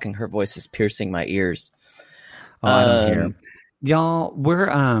neighbor talking. Her voice is piercing my ears. I don't hear. Y'all, we're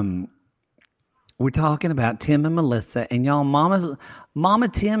talking about Tim and Melissa, and y'all, Mama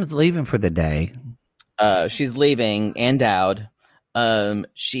Tim's leaving for the day. She's leaving, and Dowd.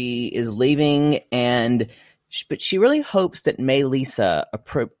 She is leaving, but she really hopes that Melissa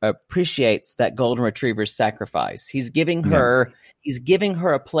appreciates that golden retriever's sacrifice. He's giving her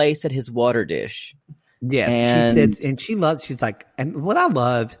a place at his water dish. Yes, she said, and she's like, and what I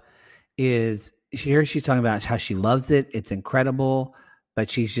love is here she's talking about how she loves it. It's incredible,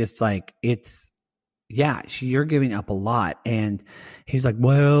 but she's just like, you're giving up a lot. And he's like,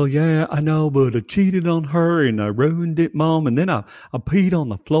 well, yeah, I know, but I cheated on her and I ruined it, Mom. And then I peed on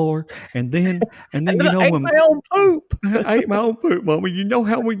the floor. And then I ate my own poop. I ate my own poop, Mama. You know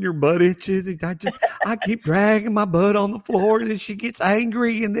how when your butt itches, I keep dragging my butt on the floor and then she gets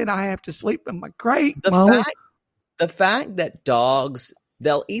angry and then I have to sleep in my crate. The fact that dogs,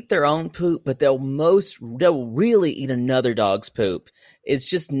 they'll eat their own poop, but they'll really eat another dog's poop. It's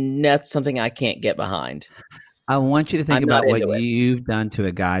just not something I can't get behind. I want you to think about what you've done to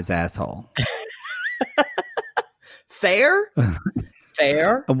a guy's asshole. Fair?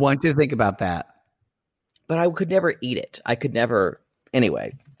 Fair? I want you to think about that. But I could never eat it. I could never.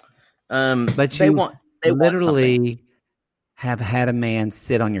 Anyway. But they literally have had a man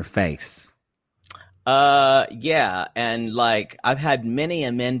sit on your face. Yeah. And I've had many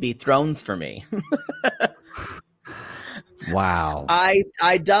a men be thrones for me. Wow. I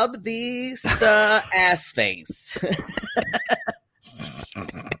dubbed these ass face.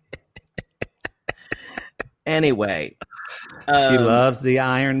 Anyway. She loves the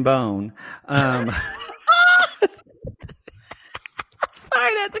iron bone. Sorry,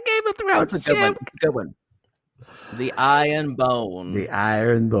 that's a Game of Thrones. That's a good one. The iron bone. The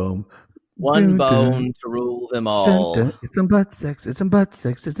iron bone. One bone to rule them all. It's some butt sex. It's some butt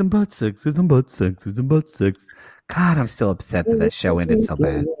sex. It's some butt sex. It's some butt sex. It's some butt sex. God, I'm still upset that that show ended so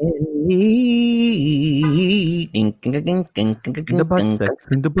bad. The butt sex.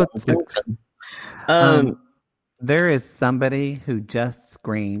 The butt sex. There is somebody who just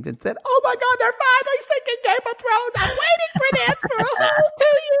screamed and said, "Oh my God, they're finally singing Game of Thrones. I'm waiting for this for a whole 2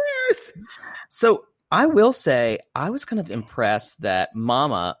 years." So I will say I was kind of impressed that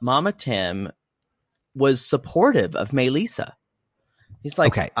Mama Tim was supportive of Melissa. He's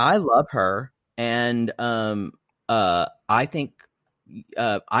like, okay. I love her, and I think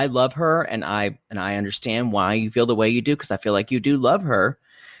I love her, and I understand why you feel the way you do, because I feel like you do love her.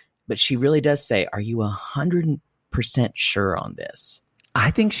 But she really does say, "Are you 100% sure on this?"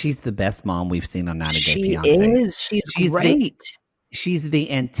 I think she's the best mom we've seen on 90 Day Fiancé. She is. She's great. She's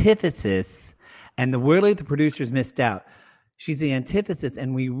the antithesis, and the producers missed out. She's the antithesis,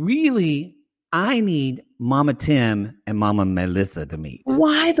 and I need Mama Tim and Mama Melissa to meet.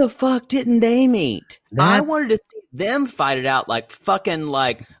 Why the fuck didn't they meet? I wanted to see them fight it out like fucking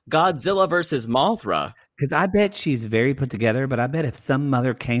Godzilla versus Mothra. Because I bet she's very put together, but I bet if some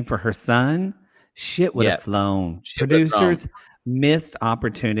mother came for her son, shit would have flown. Producers missed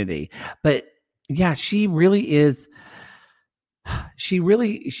opportunity. But yeah, she really is. She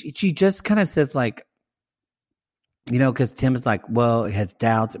just kind of says because Tim is like, well, he has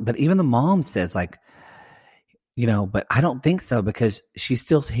doubts. But even the mom says but I don't think so because she's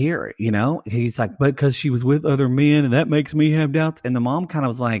still here, He's like, but because she was with other men and that makes me have doubts. And the mom kind of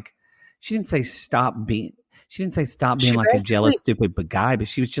was like, she didn't say stop being like a jealous, stupid guy, but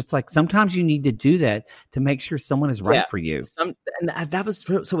she was just like, sometimes you need to do that to make sure someone is right for you. And that was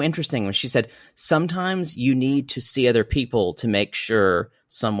so interesting when she said, sometimes you need to see other people to make sure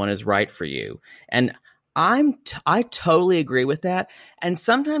someone is right for you. And I totally agree with that. And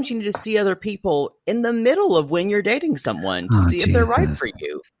sometimes you need to see other people in the middle of when you're dating someone to see if they're right for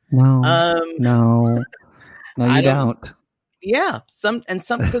you. No, you don't. Yeah.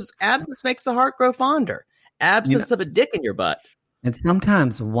 Because absence makes the heart grow fonder. Absence of a dick in your butt. And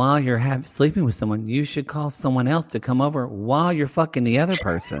sometimes while you're sleeping with someone, you should call someone else to come over while you're fucking the other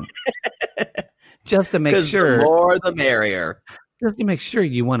person. Just to make sure. The more the merrier. Just to make sure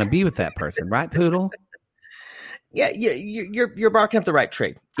you want to be with that person, right, Poodle? Yeah, you're barking up the right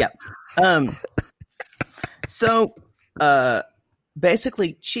tree. Yeah. So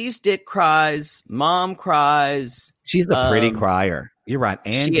basically, Cheese Dick cries, Mom cries. She's a pretty crier. You're right.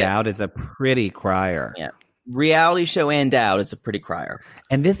 Ann Dowd is a pretty crier. Yeah. reality show and out is a pretty crier.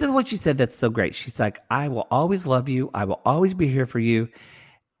 And this is what she said that's so great. She's like, I will always love you. I will always be here for you.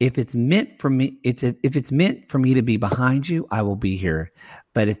 If it's meant for me, if it's meant for me to be behind you, I will be here.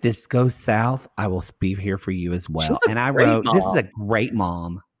 But if this goes south, I will be here for you as well. And I wrote, this is a great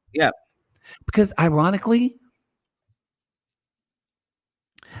mom. Yeah. Because ironically,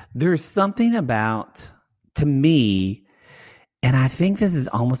 there's something about, to me, and I think this is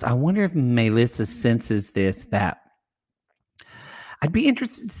almost, I wonder if Melissa senses this, that I'd be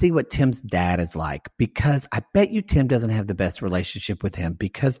interested to see what Tim's dad is like, because I bet you Tim doesn't have the best relationship with him,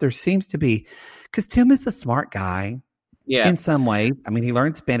 because there seems to be, because Tim is a smart guy in some ways. I mean, he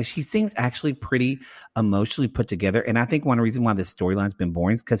learned Spanish. He seems actually pretty emotionally put together. And I think one reason why this storyline's been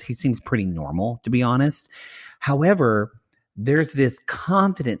boring is because he seems pretty normal, to be honest. However, there's this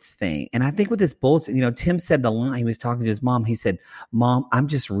confidence thing. And I think with this bullshit, Tim said the line, he was talking to his mom. He said, Mom, I'm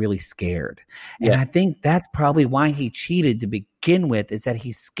just really scared. And I think that's probably why he cheated to begin with, is that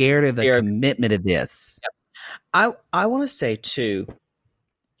he's scared of the commitment of this. Yep. I want to say too,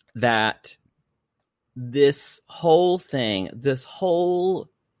 that this whole thing, this whole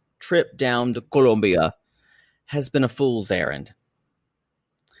trip down to Colombia has been a fool's errand.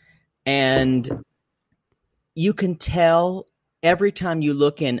 And you can tell every time you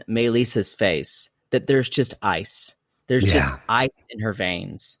look in Melissa's face that there's just ice. There's just ice in her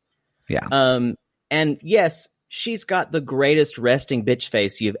veins. Yeah. And yes, she's got the greatest resting bitch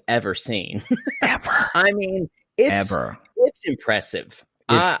face you've ever seen. Ever. I mean, it's impressive.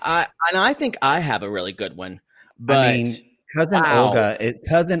 I think I have a really good one. But I mean,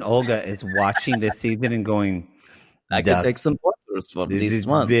 cousin Olga is watching this season and going, I could take some photos for this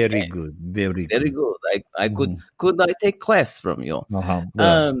one. Very good. Very good. I could I take class from you? Uh-huh.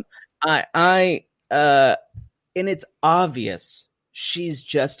 And it's obvious she's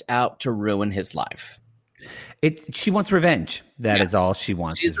just out to ruin his life. She wants revenge. That is all she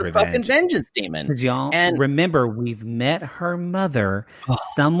wants. She's is a revenge. fucking vengeance demon. Because y'all remember, we've met her mother.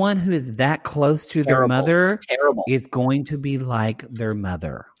 Someone who is that close to their mother is going to be like their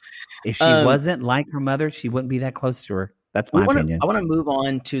mother. If she wasn't like her mother, she wouldn't be that close to her. That's my opinion. I want to move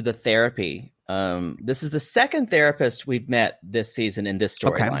on to the therapy. This is the second therapist we've met this season in this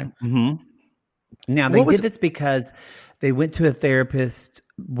storyline. Okay. Mm-hmm. Now, they did this because they went to a therapist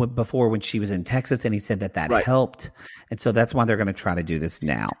before when she was in Texas, and he said that helped. And so that's why they're going to try to do this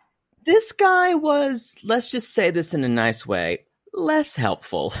now. This guy was, let's just say this in a nice way, less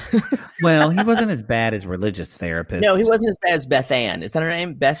helpful. Well, he wasn't as bad as religious therapist. No, he wasn't as bad as Beth Ann. Is that her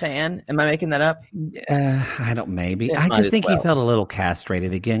name? Beth Ann? Am I making that up? I don't, maybe. I just think he felt a little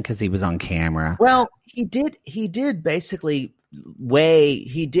castrated again because he was on camera. Well, he did basically weigh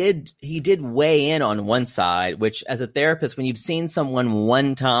in on one side, which as a therapist, when you've seen someone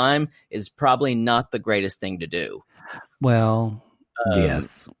one time, is probably not the greatest thing to do. Well,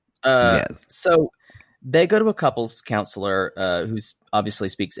 yes. So they go to a couples counselor who obviously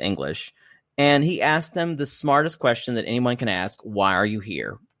speaks English, and he asked them the smartest question that anyone can ask: why are you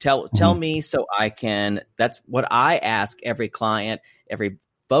here? Tell me so I can. That's what I ask every client, every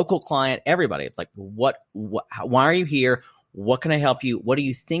vocal client, everybody. It's like, why are you here? What can I help you? What do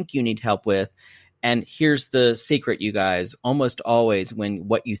you think you need help with? And here's the secret, you guys. Almost always when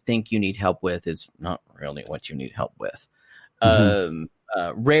what you think you need help with is not really what you need help with.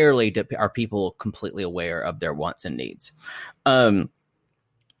 Rarely are people completely aware of their wants and needs. And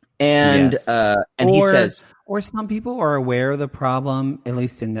he says, or some people are aware of the problem, at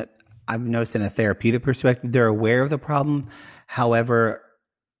least in that I've noticed in a therapeutic perspective, they're aware of the problem. However,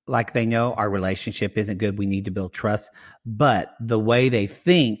 like they know our relationship isn't good. We need to build trust. But the way they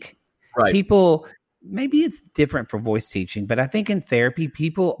think, people, maybe it's different for voice teaching, but I think in therapy,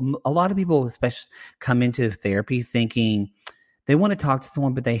 a lot of people especially come into therapy thinking they want to talk to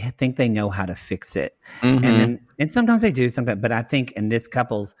someone, but they think they know how to fix it. And sometimes they do, but I think in this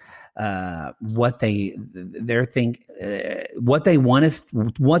couple's, what they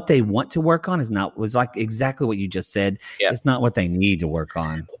want to work on was like exactly what you just said. Yeah. It's not what they need to work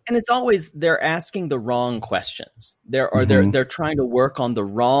on. And it's always, they're asking the wrong questions. They're trying to work on the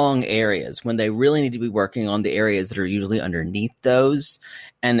wrong areas when they really need to be working on the areas that are usually underneath those.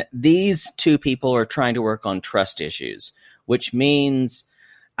 And these two people are trying to work on trust issues, which means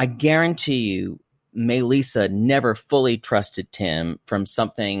I guarantee you Melissa never fully trusted Tim from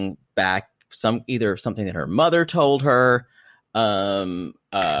something back, either something that her mother told her.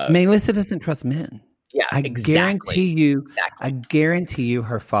 Melissa doesn't trust men. Yeah, I guarantee you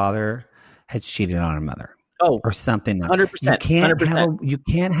her father has cheated on her mother. Or something. 100%. You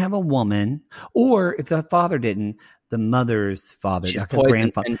can't have a woman, or if the father didn't, the mother's father, she's like a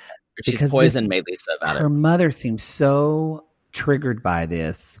grandfather. She's because poisoned Melissa about her it. mother seems so triggered by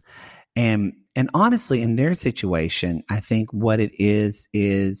this. And honestly, in their situation, I think what it is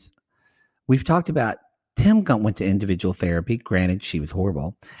we've talked about Tim went to individual therapy. Granted, she was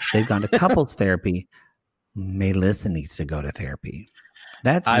horrible. They've gone to couples therapy. Melissa needs to go to therapy.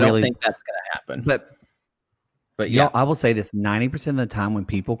 I don't think that's going to happen. But yeah, I will say this: 90% of the time when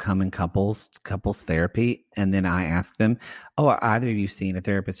people come in couples therapy, and then I ask them, "Oh, are either of you seen a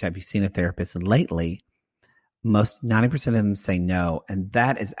therapist? Have you seen a therapist lately?" Most 90% of them say no, and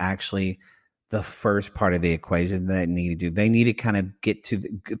that is actually the first part of the equation that they need to do. They need to kind of get to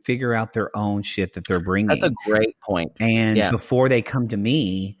figure out their own shit that they're bringing. That's a great point. And before they come to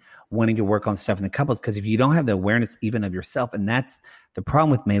me wanting to work on stuff in the couples, because if you don't have the awareness even of yourself, and that's the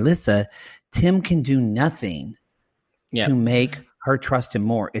problem with Melissa, Tim can do nothing to make her trust him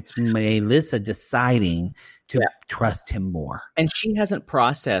more. It's Melissa deciding to trust him more. And she hasn't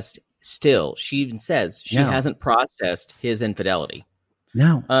processed still. She even says she hasn't processed his infidelity.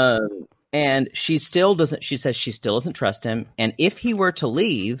 No. And she still doesn't. She says she still doesn't trust him. And if he were to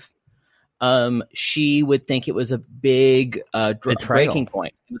leave, she would think it was a big breaking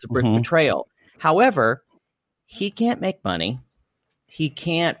point. It was a betrayal. However, he can't make money. He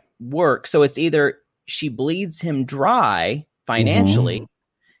can't work. So it's either she bleeds him dry financially,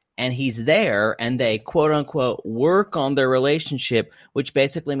 and he's there, and they quote unquote work on their relationship, which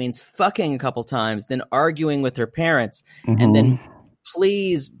basically means fucking a couple times, then arguing with her parents, and then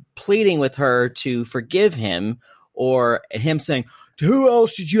pleading with her to forgive him, or him saying, "Who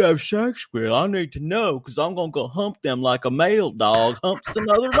else did you have sex with? I need to know, because I'm going to go hump them like a male dog humps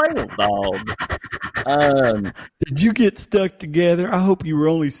another male dog." Did you get stuck together? I hope you were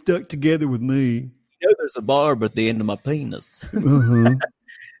only stuck together with me. You know, there's a barb at the end of my penis.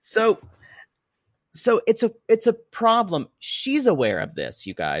 So it's a problem. She's aware of this,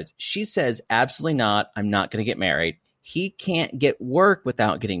 you guys. She says, absolutely not. I'm not going to get married. He can't get work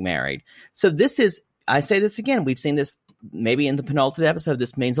without getting married. So this is, I say this again, we've seen this maybe in the penultimate episode.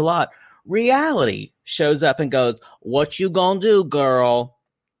 This means a lot. Reality shows up and goes, what you gonna do, girl?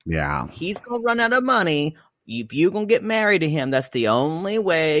 Yeah. He's gonna run out of money. If you gonna get married to him, that's the only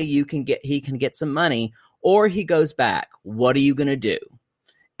way he can get some money, or he goes back. What are you gonna do?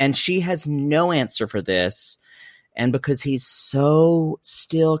 And she has no answer for this. And because he's so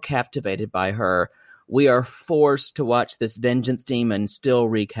still captivated by her, we are forced to watch this vengeance demon still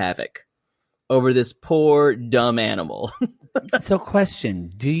wreak havoc over this poor, dumb animal. So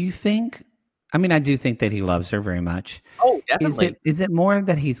question, do you think, I mean, I do think that he loves her very much. Oh, definitely. Is it more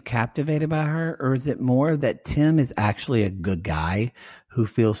that he's captivated by her, or is it more that Tim is actually a good guy who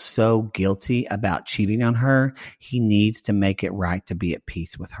feels so guilty about cheating on her, he needs to make it right to be at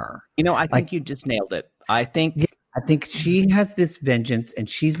peace with her? You know, I think you just nailed it. I think she has this vengeance and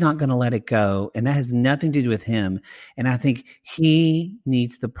she's not going to let it go. And that has nothing to do with him. And I think he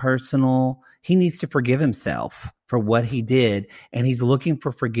needs he needs to forgive himself for what he did. And he's looking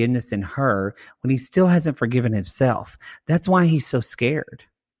for forgiveness in her when he still hasn't forgiven himself. That's why he's so scared.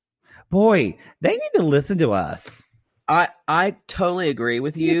 Boy, they need to listen to us. I totally agree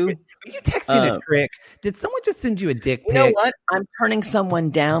with you. Are you texting a trick? Did someone just send you a dick pic? You know what? I'm turning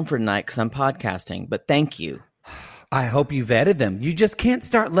someone down for tonight because I'm podcasting, but thank you. I hope you vetted them. You just can't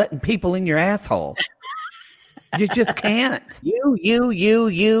start letting people in your asshole. You just can't. You.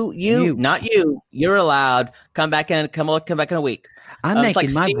 Not you. You're allowed. Come back in a week. I'm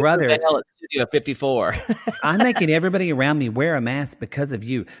making my brother at Studio 54. I'm making everybody around me wear a mask because of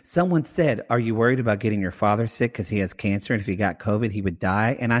you. Someone said, "Are you worried about getting your father sick because he has cancer, and if he got COVID, he would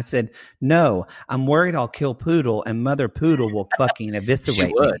die?" And I said, "No, I'm worried I'll kill Poodle, and Mother Poodle will fucking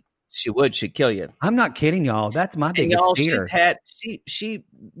eviscerate me." She'd kill you. I'm not kidding, y'all. That's my biggest fear.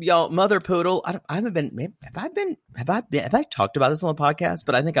 Y'all, Mother Poodle. Have I talked about this on the podcast?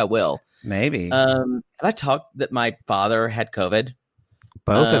 But I think I will. Maybe. Have I talked that my father had COVID?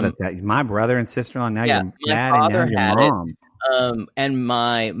 Both of us. My brother and sister-in-law. Now your dad and now your mom. And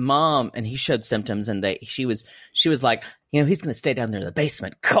my mom, and he showed symptoms, and she was like, he's going to stay down there in the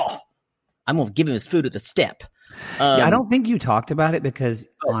basement. I'm going to give him his food at the step. I don't think you talked about it because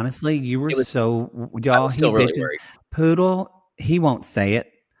honestly, you were y'all. I was still really worried. Poodle, he won't say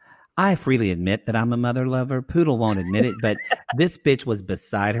it. I freely admit that I'm a mother lover. Poodle won't admit it, but this bitch was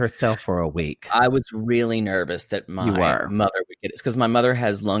beside herself for a week. I was really nervous that my mother would get it because my mother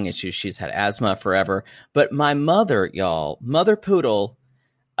has lung issues. She's had asthma forever. But my mother, y'all, Mother Poodle,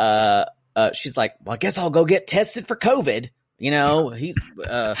 she's like, well, I guess I'll go get tested for COVID. You know,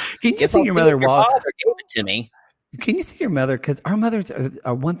 can you see your mother walk? Father gave it to me. Can you see your mother? Because our mothers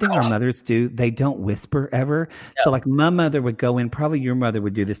are one thing our mothers do. They don't whisper ever. No. So like my mother would go in, probably your mother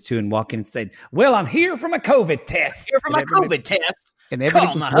would do this too, and walk in and say, well, I'm here from a COVID test. Here from a COVID test. And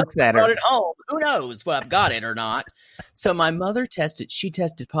everybody just looks at her. Brought it home. Who knows what I've got it or not. So my mother she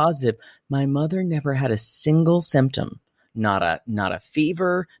tested positive. My mother never had a single symptom. Not a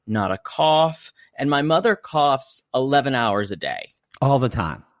fever, not a cough. And my mother coughs 11 hours a day. All the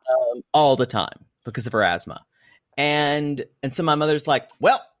time. All the time because of her asthma. And so my mother's like,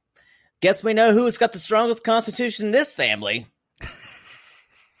 well, guess we know who's got the strongest constitution in this family.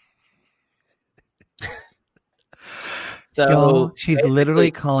 So y'all, she's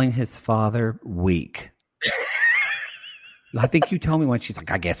literally calling his father weak. I think you told me once, she's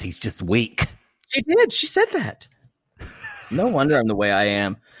like, I guess he's just weak. She did. She said that. No wonder I'm the way I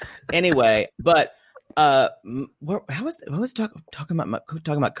am. Anyway, but talking about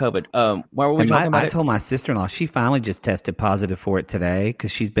COVID? Why were we talking about it? I told my sister-in-law, she finally just tested positive for it today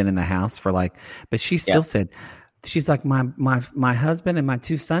because she's been in the house for but she still said, she's like, my husband and my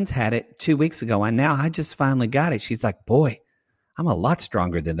 2 sons had it 2 weeks ago, and now I just finally got it. She's like, boy, I'm a lot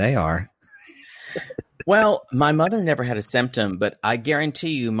stronger than they are. Well, my mother never had a symptom, but I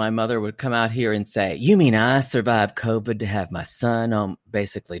guarantee you my mother would come out here and say, you mean I survived COVID to have my son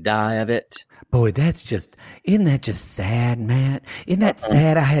basically die of it? Boy, isn't that just sad, Matt? Isn't that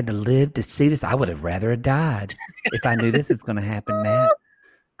sad I had to live to see this? I would have rather have died if I knew this was going to happen, Matt.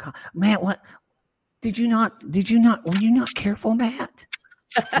 Matt, what? Were you not careful, Matt?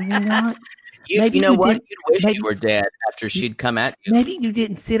 Were you not? You know what? You'd wish you were dead after she'd come at you. Maybe you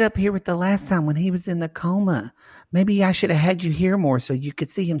didn't sit up here with the last time when he was in the coma. Maybe I should have had you here more so you could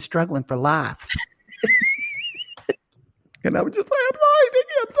see him struggling for life. And I would just say, I'm sorry,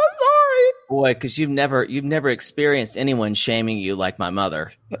 Nikki, I'm so sorry. Boy, because you've never experienced anyone shaming you like my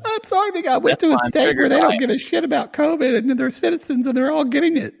mother. I'm sorry, Nikki. I went to a state where they don't give a shit about COVID and they're citizens and they're all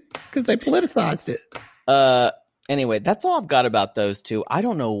getting it because they politicized it. Anyway, that's all I've got about those two. I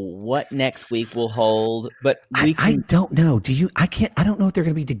don't know what next week will hold, but I don't know. I don't know if they're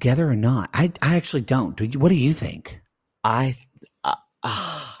going to be together or not. I actually don't. What do you think? I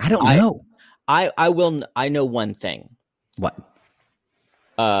don't know. I know one thing. What?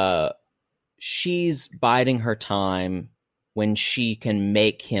 She's biding her time when she can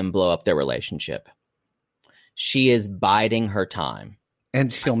make him blow up their relationship. She is biding her time.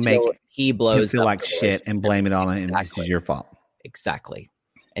 And she'll make he blows you feel like shit and blame it on him. Exactly. And this is your fault. Exactly.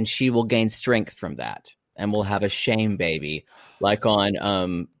 And she will gain strength from that. And we'll have a shame baby, like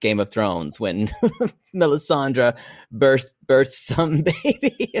on Game of Thrones when Melisandre births some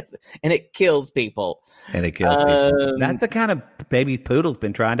baby and it kills people. That's the kind of baby Poodle's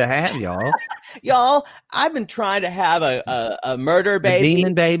been trying to have, y'all. Y'all, I've been trying to have a murder baby. A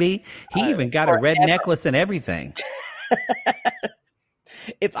demon baby. He even got a red necklace and everything.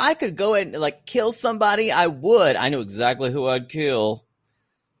 If I could go and kill somebody, I would. I know exactly who I'd kill.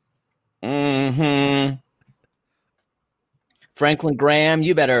 Mm-hmm. Franklin Graham,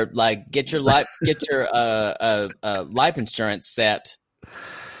 you better get your life insurance set.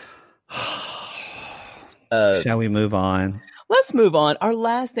 Shall we move on? Let's move on. Our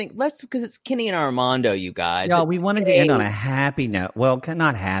last thing, because it's Kenny and Armando, you guys. Yeah, we wanted to end on a happy note. Well,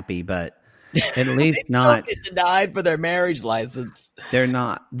 not happy, but at least not get denied for their marriage license. They're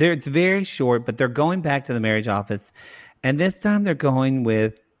not. It's very short, but they're going back to the marriage office, and this time they're going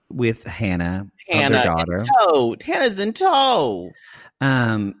with Hannah, their daughter. Hannah's in tow.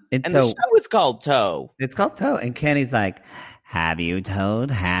 And so the show is called Tow. It's called Tow, and Kenny's like, "Have you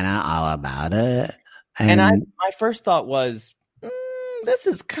told Hannah all about it?" And my first thought was, this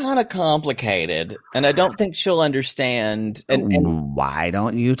is kind of complicated, and I don't think she'll understand. And why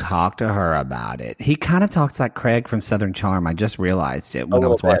don't you talk to her about it? He kind of talks like Craig from Southern Charm. I just realized it when I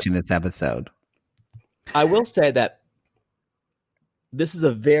was watching this episode. I will say that this is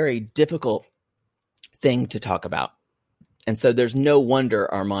a very difficult thing to talk about. And so there's no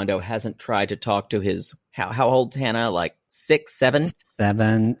wonder Armando hasn't tried to talk to his, how old's Hannah? Like 6, 7?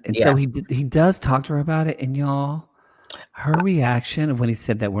 7. And so he does talk to her about it. And y'all, her reaction when he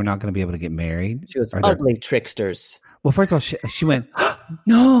said that we're not going to be able to get married. She was ugly tricksters. Well, first of all, she went,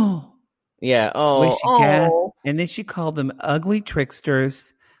 no. Yeah. Gasped, and then she called them ugly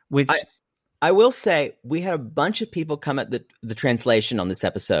tricksters, which I will say we had a bunch of people come at the translation on this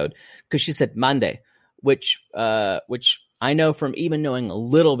episode because she said Mande, which I know from even knowing a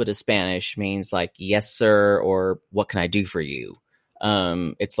little bit of Spanish means like yes sir or what can I do for you.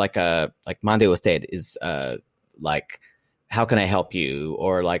 It's like Mande usted is like how can I help you,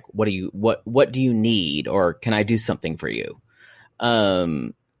 or like what do you need, or can I do something for you.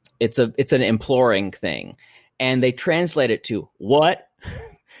 It's an imploring thing. and they translate it to what?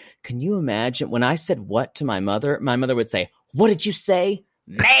 Can you imagine when I said what to my mother would say, "What did you say,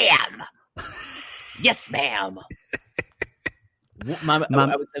 ma'am?" Yes, ma'am.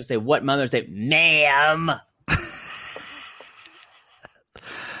 I would say what? Mother would say, "Ma'am."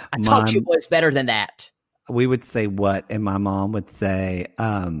 I taught you boys better than that. We would say what, and my mom would say,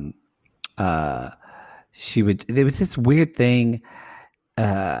 she would. There was this weird thing.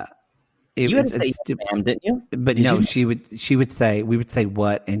 You had to say yes, ma'am, didn't you? But Did no, you? she would say, we would say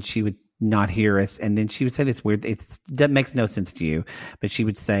what, and she would not hear us, and then she would say this weird. That makes no sense to you, but she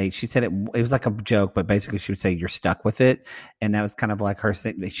said it was like a joke, but basically she would say you're stuck with it, and that was kind of like her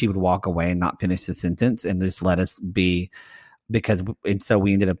saying. She would walk away and not finish the sentence and just let us be, and so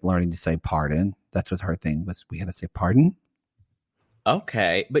we ended up learning to say pardon. That's what her thing was. We had to say pardon.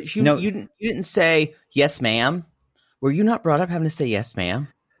 Okay, but you didn't say yes, ma'am. Were you not brought up having to say yes, ma'am?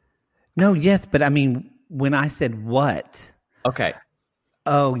 No, yes, but I mean, when I said what? Okay.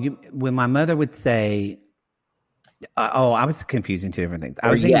 Oh, when my mother would say, I was confusing two different things.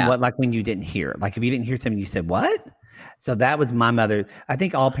 I was thinking what, like when you didn't hear. Like if you didn't hear something, you said what? So that was my mother. I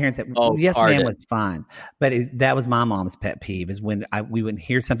think all parents said, yes, ma'am was fine. But that was my mom's pet peeve is when we wouldn't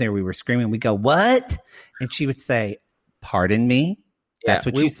hear something or we were screaming, we go, what? And she would say, pardon me? That's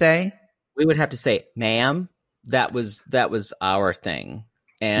what you say? We would have to say, ma'am. That was our thing.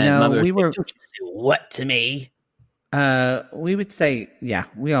 And no, Mother we would were say, don't you say what to me? We would say,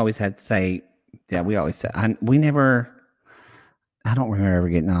 we always had to say, we always said, I don't remember ever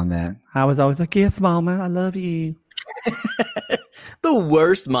getting on that. I was always like, yes, mama, I love you. The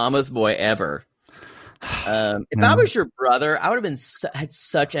worst mama's boy ever. If I was your brother, I would have had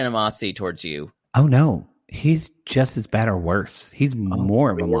such animosity towards you. Oh, no. He's just as bad or worse. He's more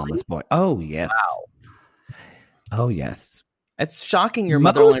of a mama's boy. Oh, yes. Wow. Oh, yes. It's shocking your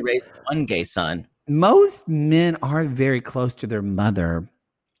mother only raised one gay son. Most men are very close to their mother.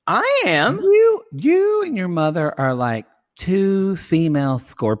 I am. You and your mother are like two female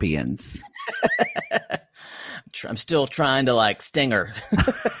scorpions. I'm still trying to sting her.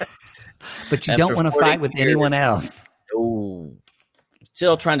 But you don't want to fight with anyone else. Oh,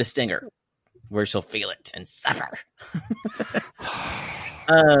 still trying to sting her where she'll feel it and suffer.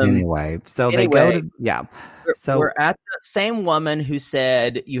 Anyway, they go to, So we're at the same woman who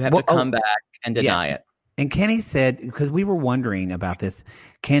said you have to come back and deny it. And Kenny said, because we were wondering about this,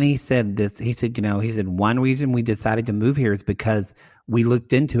 Kenny said this, he said, one reason we decided to move here is because we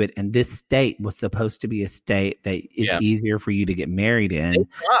looked into it and this state was supposed to be a state that is easier for you to get married in. They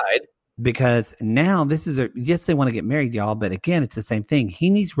tried. Because now this is yes, they want to get married, y'all, but again, it's the same thing. He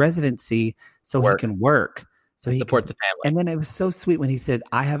needs residency so he can work. So he support the family. And then it was so sweet when he said,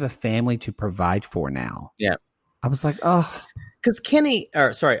 I have a family to provide for now. Yeah. I was like, oh. Because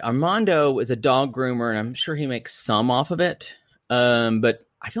Armando is a dog groomer, and I'm sure he makes some off of it. But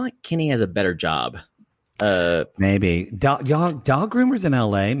I feel like Kenny has a better job. Maybe. Dog groomers in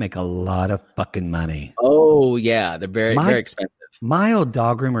LA make a lot of fucking money. Oh, yeah. They're very, very expensive. My old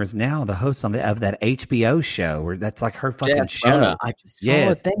dog groomer is now the host of that HBO show where that's like her fucking show. I just saw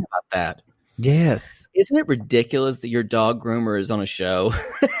a thing about that. Yes. Isn't it ridiculous that your dog groomer is on a show?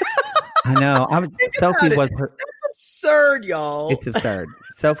 I know. Sophie was her. That's absurd, y'all. It's absurd.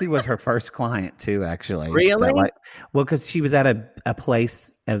 Sophie was her first client too, actually. Really? Because she was at a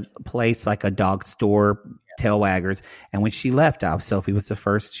place like a dog store, tail waggers, and when she left, Sophie was the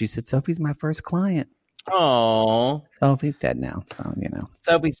first. She said, "Sophie's my first client." Oh, Sophie's dead now, so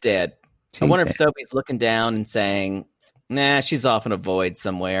Sophie's dead. I wonder if Sophie's looking down and saying, "Nah, she's off in a void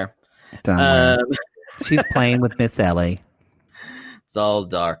somewhere." She's playing with Miss Ellie. It's all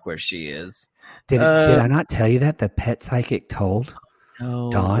dark where she is. Did I not tell you that the pet psychic told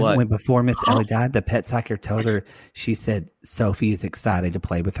Dawn before Miss Ellie died? The pet psychic told her. She said Sophie is excited to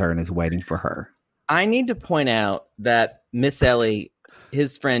play with her and is waiting for her. I need to point out that Miss Ellie,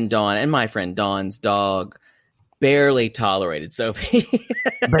 his friend Dawn, and my friend Dawn's dog barely tolerated Sophie.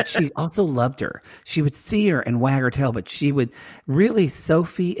 But she also loved her. She would see her and wag her tail, but she would really,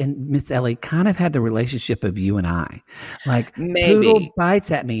 Sophie and Miss Ellie kind of had the relationship of you and I. Like, Poodle bites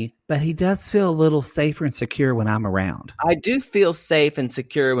at me, but he does feel a little safer and secure when I'm around. I do feel safe and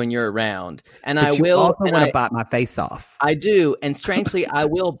secure when you're around. And but I you will also want to bite my face off. I do. And strangely, I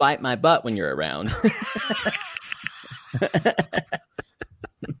will bite my butt when you're around.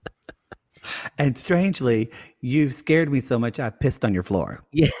 And strangely, you've scared me so much I pissed on your floor.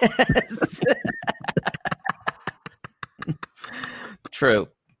 Yes. True.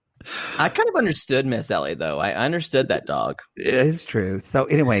 I kind of understood Miss Ellie, though. I understood that dog. It's true. So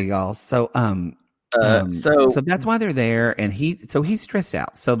anyway, y'all. So So that's why they're there, and he's stressed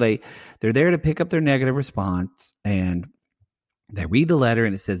out. So they're there to pick up their negative response, and they read the letter,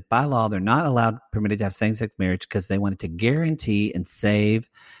 and it says, by law, they're not permitted to have same-sex marriage because they wanted to guarantee and save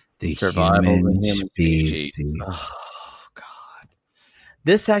the survival of the human species. Oh God!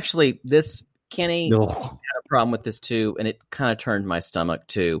 This Kenny had a problem with this too, and it kind of turned my stomach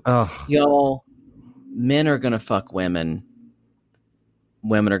too. Oh. Y'all, men are gonna fuck women.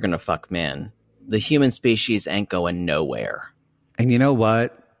 Women are gonna fuck men. The human species ain't going nowhere. And you know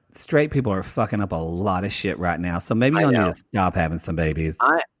what? Straight people are fucking up a lot of shit right now. So maybe you'll need to stop having some babies.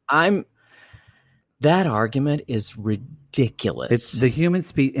 That argument is ridiculous. It's the human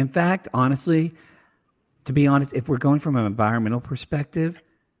species. In fact, honestly, to be honest, if we're going from an environmental perspective,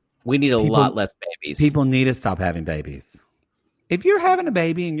 we need a lot less babies. People need to stop having babies. If you're having a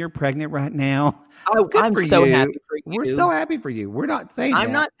baby and you're pregnant right now, I'm so happy for you. We're so happy for you. We're not saying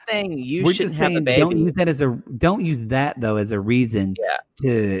I'm not saying you shouldn't have a baby. Don't use that though as a reason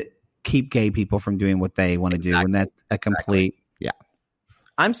to keep gay people from doing what they want to do, and that's a complete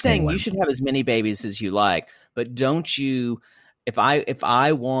I'm saying you should have as many babies as you like, but don't you? If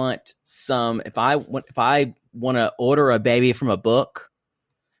I want to order a baby from a book,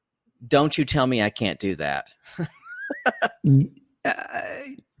 don't you tell me I can't do that.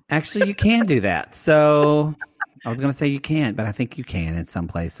 Actually, you can do that. So I was going to say you can't, but I think you can in some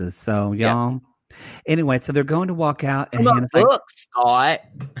places. So y'all. Anyway, so they're going to walk out, and Hannah's like, Scott.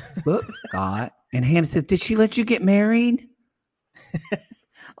 And Hannah says, "Did she let you get married?"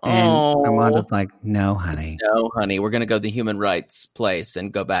 And Armando's like, "No, honey. No, honey. We're going to go to the human rights place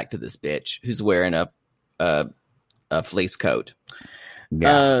and go back to this bitch who's wearing a fleece coat."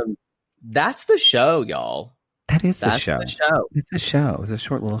 Yeah. That's the show, y'all. That's the show. It's a show. It's a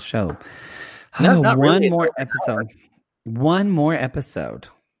short little show. No, not really. More episode. One more episode.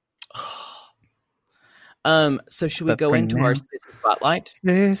 So should we go into our Sissy Spotlight?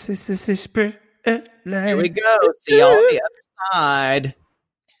 Here we go. See y'all on the other side.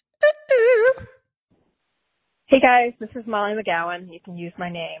 Hey guys, this is Molly McGowan. You can use my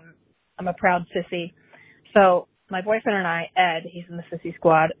name. I'm a proud sissy. So my boyfriend and I, Ed, he's in the Sissy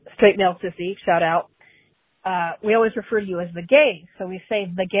Squad, straight male sissy, shout out. We always refer to you as the gays, so we say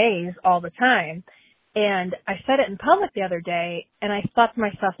the gays all the time. And I said it in public the other day, and I thought to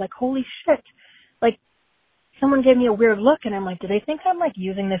myself, like, holy shit, like, someone gave me a weird look, and I'm like, do they think I'm, like,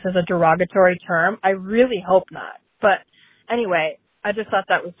 using this as a derogatory term? I really hope not. But anyway, I just thought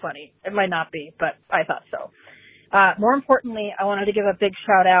that was funny. It might not be, but I thought so. More importantly, I wanted to give a big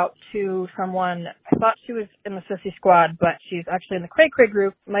shout out to someone. I thought she was in the Sissy Squad, but she's actually in the Cray Cray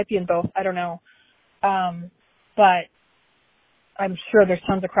group. Might be in both. I don't know. But I'm sure there's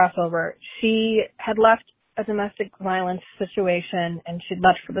tons of crossover. She had left a domestic violence situation, and she'd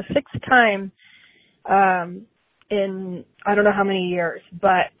left for the 6th time in I don't know how many years.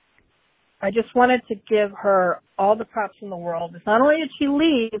 But I just wanted to give her all the props in the world. It's not only did she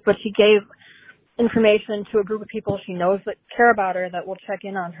leave, but she gave information to a group of people she knows that care about her, that will check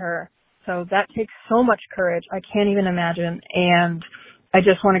in on her. So that takes so much courage. I can't even imagine. And I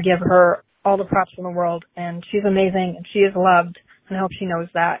just want to give her all the props in the world. And she's amazing, and she is loved, and I hope she knows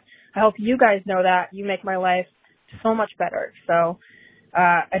that. I hope you guys know that. You make my life so much better. So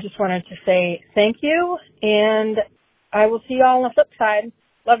I just wanted to say thank you, and I will see you all on the flip side.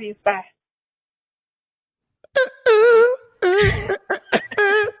 Love you. Bye.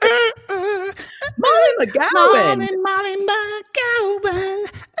 Molly McGowan.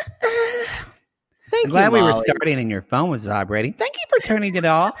 I'm glad we were starting and your phone was vibrating. Thank you for turning it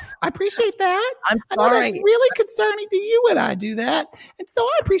off. I appreciate that. I'm sorry. I know that's really concerning to you when I do that. And so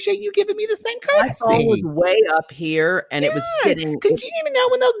I appreciate you giving me the same courtesy. My phone was way up here and it was sitting. Because you didn't even know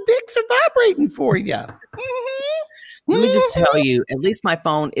when those dicks are vibrating for you. Let me just tell you, at least my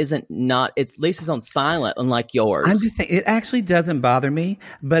phone at least it's on silent, unlike yours. I'm just saying, it actually doesn't bother me.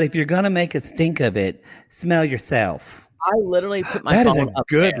 But if you're going to make a stink of it, smell yourself. I literally put my phone up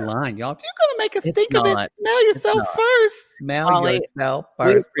there. That is a good line, y'all. If you're going to make a stink of it, smell yourself first. Smell yourself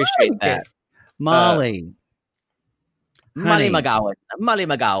first. We appreciate that. Molly. Molly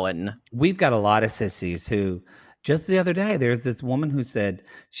McGowan. We've got a lot of sissies who, just the other day, there's this woman who said,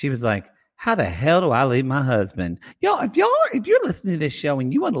 she was like, how the hell do I leave my husband? Y'all, if you're listening to this show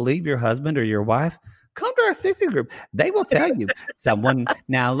and you want to leave your husband or your wife, come to our sissy group. They will tell you. Someone,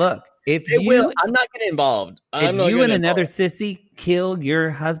 now look, if it will. I'm not getting involved. If you and another sissy kill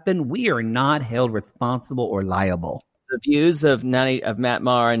your husband, we are not held responsible or liable. The views of Matt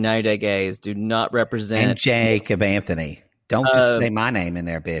Maher and 90 Day Gays do not represent and Jacob Anthony. Don't just say my name in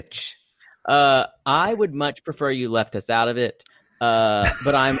there, bitch. I would much prefer you left us out of it.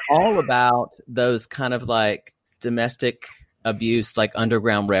 But I'm all about those kind of like domestic abuse, like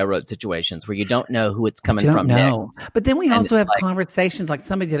Underground Railroad situations where you don't know who it's coming from next. But then we also have conversations like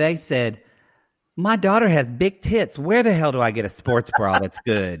somebody today said, my daughter has big tits. Where the hell do I get a sports bra that's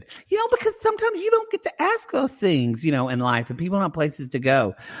good? Because sometimes you don't get to ask those things, in life, and people don't have places to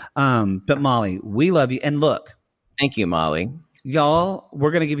go. But Molly, we love you. And look. Thank you, Molly. Y'all,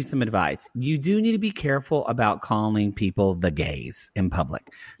 we're going to give you some advice. You do need to be careful about calling people the gays in public.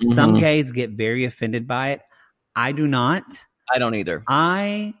 Mm-hmm. Some gays get very offended by it. I do not. I don't either.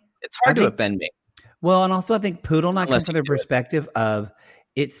 It's hard to offend me. Well, and also I think Poodle and I come from the perspective of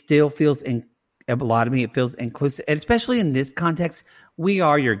it still feels a lot of me, it feels inclusive, and especially in this context, we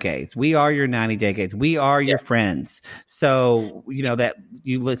are your gays. We are your 90-day gays. We are your friends. So, that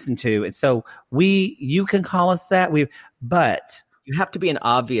you listen to. And so you can call us that. But you have to be an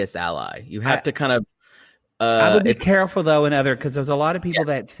obvious ally. You have to kind of, I would be careful though because there's a lot of people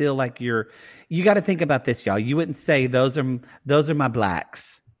that feel like you got to think about this, y'all. You wouldn't say those are my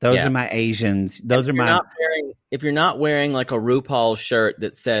blacks. Those are my Asians. If you're not wearing like a RuPaul shirt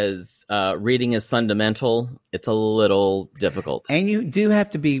that says reading is fundamental, it's a little difficult. And you do have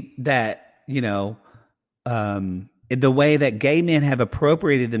to be that, the way that gay men have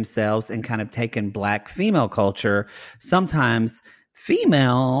appropriated themselves and kind of taken black female culture, sometimes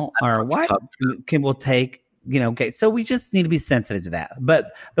female or white will take, gay. So we just need to be sensitive to that.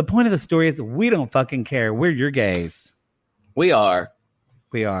 But the point of the story is we don't fucking care. We're your gays. We are.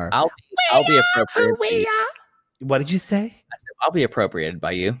 We are. I'll be appropriated. We are. What did you say? I said I'll be appropriated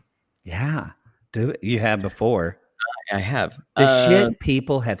by you. Yeah, do it. You have before. I have. The shit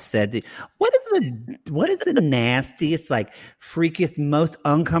people have said to what is the nastiest, like freakiest, most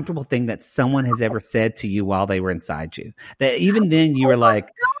uncomfortable thing that someone has ever said to you while they were inside you? That even then you were like,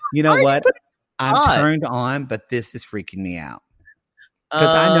 you know what? I'm turned on, but this is freaking me out.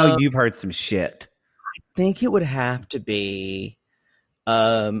 Because I know you've heard some shit. I think it would have to be.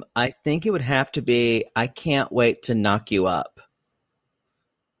 I can't wait to knock you up.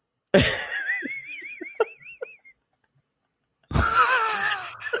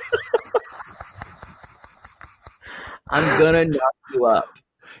 I'm gonna knock you up.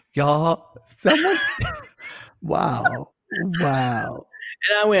 Y'all, someone wow. And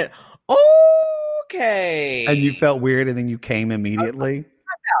I went, okay. And you felt weird and then you came immediately?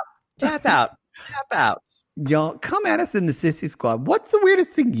 Tap out. Y'all, come at us in the Sissy Squad. What's the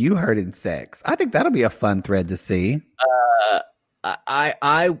weirdest thing you heard in sex? I think that'll be a fun thread to see.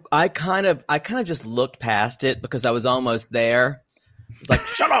 I kind of just looked past it because I was almost there. It's like,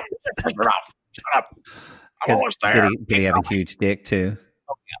 shut up, shut up. I'm almost there. Did he have a huge dick too?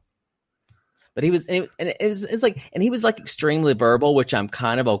 Oh yeah. But he was, and he was like extremely verbal, which I'm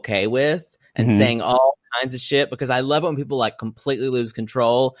kind of okay with, and saying all kinds of shit because I love it when people like completely lose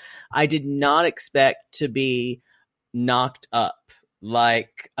control. I did not expect to be knocked up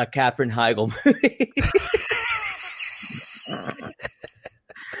like a Katherine Heigl movie.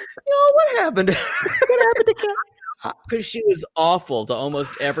 What happened? What happened to Katherine? Because she was awful to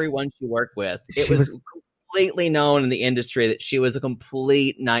almost everyone she worked with. It was completely known in the industry that she was a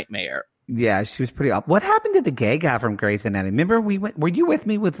complete nightmare. Yeah, she was pretty awful. What happened to the gay guy from Grey's Anatomy? Remember, were you with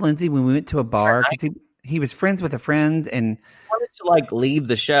me with Lindsay when we went to a bar? Because he was friends with a friend and wanted to like leave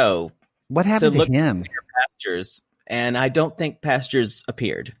the show. What happened to him? Pastures, and I don't think Pastures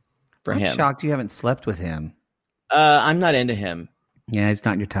appeared for him. I'm shocked you haven't slept with him. I'm not into him. Yeah, he's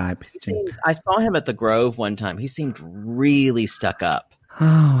not your type. I saw him at the Grove one time. He seemed really stuck up.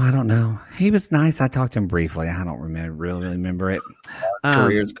 Oh, I don't know. He was nice. I talked to him briefly. I don't really remember it. His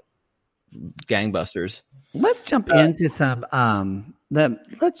career's gangbusters. Let's jump into some.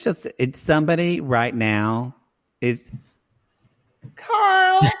 It's somebody right now is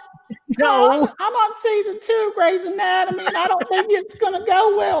Carl. No, I'm on season 2 Grey's Anatomy, and I don't think it's gonna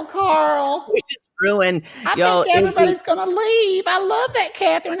go well, Carl. We just ruined. I think everybody's gonna leave. I love that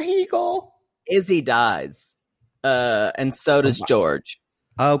Katherine Heigl. Izzy dies, and so does George.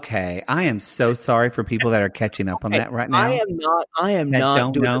 Okay, I am so sorry for people that are catching up on that right now. I am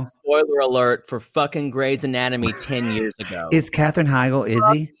not doing a spoiler alert for fucking Grey's Anatomy 10 years ago. Is Katherine Heigl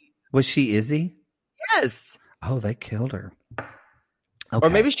Izzy? Was she Izzy? Yes. Oh, they killed her. Okay. Or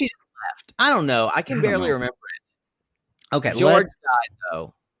maybe she just left. I don't know. I can barely remember it. Okay, George died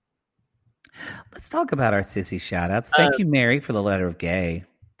though. Let's talk about our sissy shout-outs. Thank you, Mary, for the letter of gay.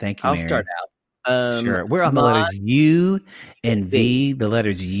 Thank you, Mary. I'll start out. Sure. We're on the letters U and V. The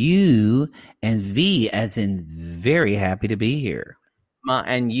letters U and V as in very happy to be here.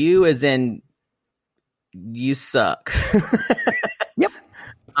 And U as in you suck. Yep.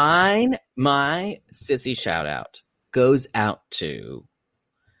 My sissy shout out goes out to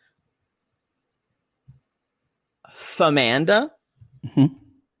Famanda. Mm-hmm.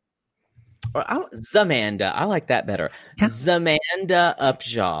 Or Zamanda. I like that better. Yeah. Zamanda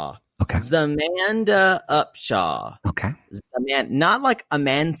Upshaw. Okay. Zamanda Upshaw. Okay. Not like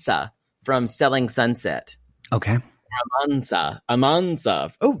Amansa from Selling Sunset. Okay.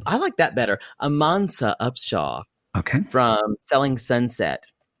 Amansa. Oh, I like that better. Amansa Upshaw. Okay. From Selling Sunset.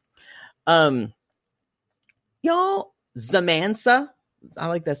 Y'all, Zamansa. I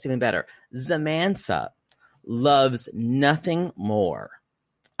like that even better. Zamansa loves nothing more.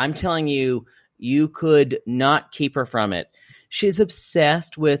 I'm telling you, you could not keep her from it. She's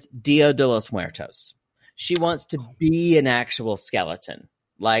obsessed with Dia de los Muertos. She wants to be an actual skeleton.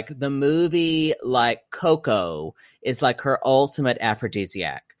 Like the movie, like Coco, is like her ultimate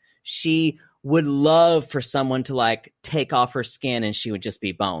aphrodisiac. She would love for someone to like take off her skin and she would just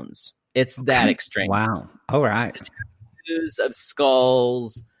be bones. It's that extreme. Wow. All right. Tattoos of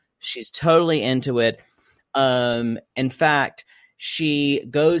skulls. She's totally into it. In fact, she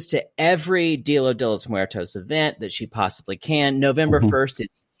goes to every Dia de los Muertos event that she possibly can. November 1st is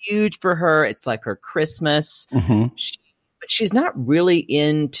huge for her. It's like her Christmas. But she's not really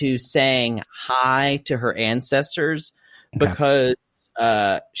into saying hi to her ancestors because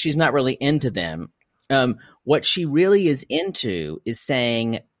she's not really into them. What she really is into is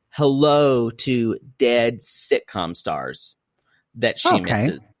saying hello to dead sitcom stars that she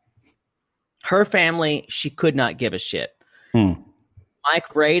misses. Her family, she could not give a shit.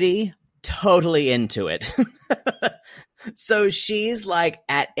 Mike Brady, totally into it. So she's like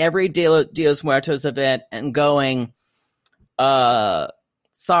at every Dia de los Muertos event and going,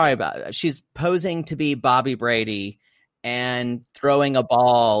 sorry about it. She's posing to be Bobby Brady and throwing a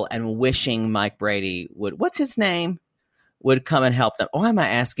ball and wishing Mike Brady what's his name? Would come and help them. Why am I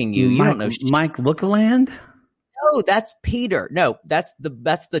asking you? You don't know shit. Mike Lookaland? No, that's Peter. No, that's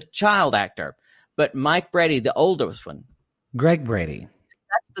the child actor. But Mike Brady, the oldest one. Greg Brady.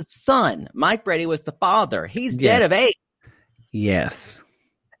 That's the son. Mike Brady was the father. He's dead of AIDS. Yes.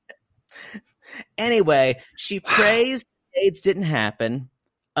 Anyway, she prays AIDS didn't happen.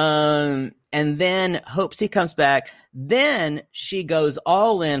 And then hopes he comes back. Then she goes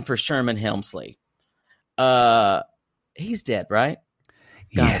all in for Sherman Hemsley. He's dead, right?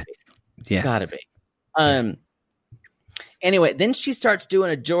 Yes. Yes. Gotta be. Anyway, then she starts doing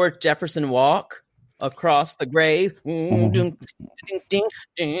a George Jefferson walk across the grave. And you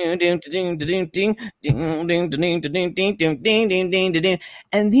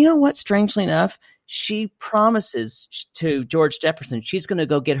know what? Strangely enough, she promises to George Jefferson she's going to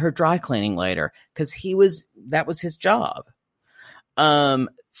go get her dry cleaning later because that was his job.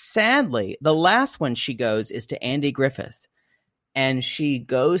 Sadly, the last one she goes is to Andy Griffith, and she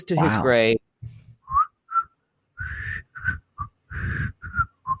goes to his grave.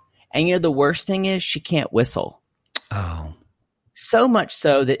 And you know, the worst thing is she can't whistle. Oh. So much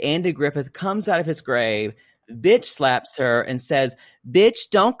so that Andy Griffith comes out of his grave, bitch slaps her and says, bitch,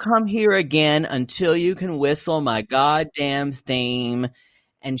 don't come here again until you can whistle my goddamn theme.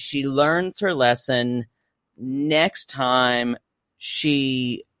 And she learns her lesson. Next time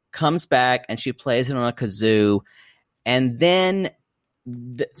she comes back and she plays it on a kazoo. And then,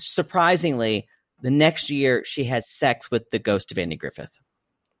 surprisingly, the next year she has sex with the ghost of Andy Griffith.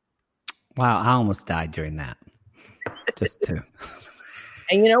 Wow, I almost died during that. Just to.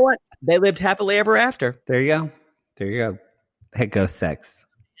 And you know what? They lived happily ever after. There you go. There you go. That ghost sex.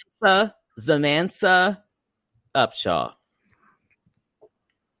 Zamansa Upshaw.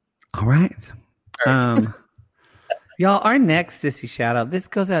 All right. Y'all, our next sissy shout out. This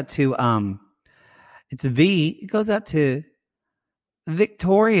goes out to it's V. It goes out to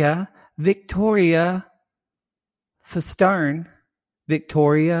Victoria Fastern.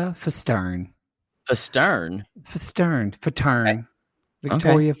 Victoria Fastern. Fastern? Fatern. Okay.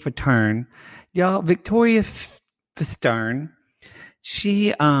 Victoria Fatern. Y'all, Victoria Fastern. She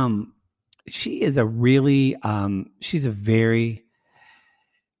is a really she's a very,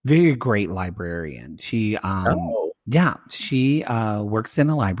 very great librarian. She she works in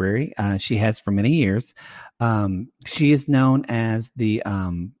a library. She has for many years. She is known as the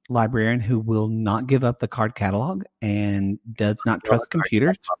librarian who will not give up the card catalog and does not trust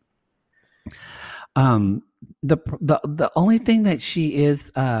computers. The only thing that she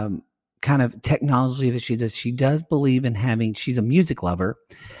is kind of technology that she does believe in having. She's a music lover,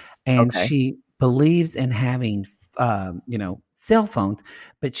 and she believes in having cell phones,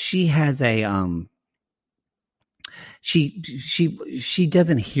 but she has a she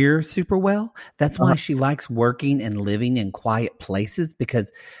doesn't hear super well. That's why she likes working and living in quiet places,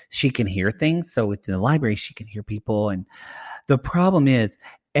 because she can hear things. So in the library, she can hear people. And the problem is,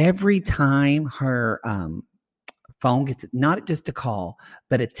 every time her phone gets not just a call,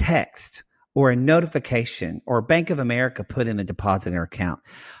 but a text or a notification, or Bank of America put in a deposit in her account,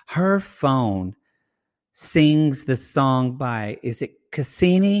 her phone sings the song by, is it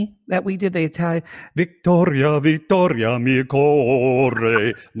Cassini that we did, the Italian? Vittoria, Vittoria, mi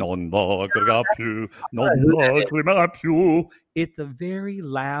corre, non lacrima più, non lacrima più. It's a very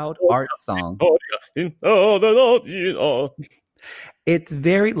loud art song. It's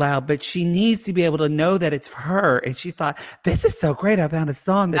very loud, but she needs to be able to know that it's for her. And she thought, this is so great. I found a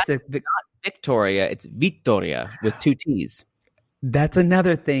song that says not Victoria, it's Vittoria with 2 T's. That's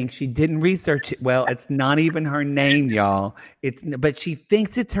another thing. She didn't research it well. It's not even her name, y'all. But she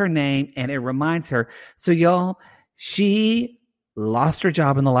thinks it's her name, and it reminds her. So, y'all, she lost her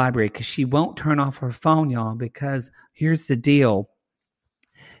job in the library because she won't turn off her phone, y'all, because here's the deal.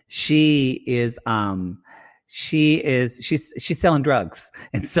 She's selling drugs.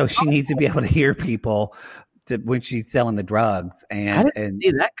 And so she needs to be able to hear people when she's selling the drugs. And I didn't see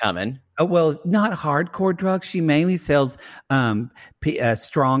that coming. Oh, well, not hardcore drugs. She mainly sells strong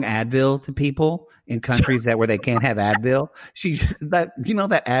Advil to people in countries where they can't have Advil. That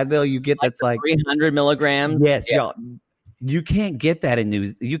Advil you get that's like 300 milligrams. Yes, y'all. You can't get that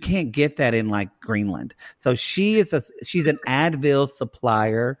you can't get that in like Greenland. So she's an Advil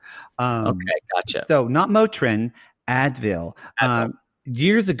supplier. Okay, gotcha. So not Motrin, Advil.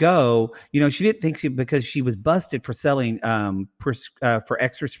 Years ago, she didn't think because she was busted for selling for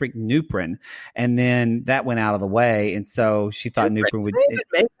extra strength Nuprin, and then that went out of the way, and so she thought Nuprin would. They didn't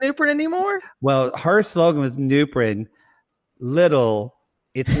make Nuprin anymore. Well, her slogan was Nuprin, little,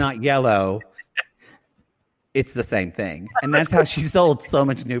 it's not yellow. It's the same thing. And that's how she sold so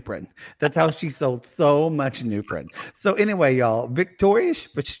much Nuprin. So anyway, y'all, Victoria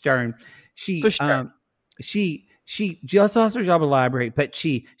Stern, she just lost her job at the library, but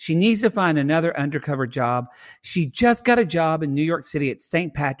she needs to find another undercover job. She just got a job in New York City at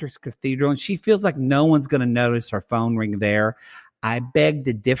St. Patrick's Cathedral, and she feels like no one's going to notice her phone ring there. I beg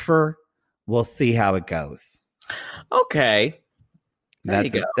to differ. We'll see how it goes. Okay.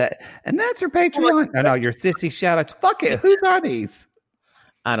 That's her Patreon. Oh, no, your sissy shout outs. Fuck it. Whose are these?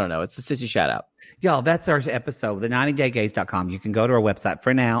 I don't know. It's the sissy shout out. Y'all, that's our episode, the 90daygays.com. You can go to our website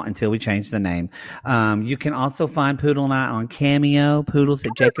for now until we change the name. You can also find Poodle and I on Cameo. Poodle's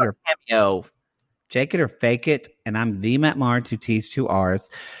at Jake It or Cameo. Jake It or Fake It. And I'm the Matt Maher, 2 T's, 2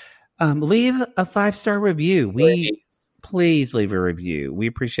 R's. Leave a 5-star review. Please leave a review. We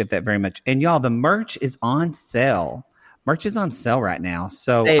appreciate that very much. And y'all, the merch is on sale. Merch is on sale right now.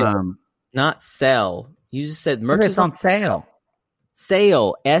 So, not sell. You just said merch is on sale.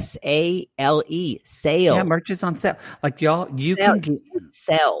 Sale, S-A-L-E, sale. Yeah, merch is on sale. Like y'all, you sell. can get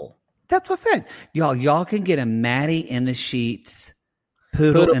sell. That's what I said. Y'all can get a Maddie in the Sheets,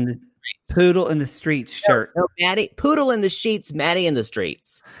 Poodle in the Streets shirt. No, Maddie, Poodle in the Sheets, Maddie in the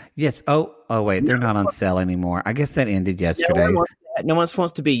Streets. Yes. Oh wait, they're not on sale anymore. I guess that ended yesterday. No one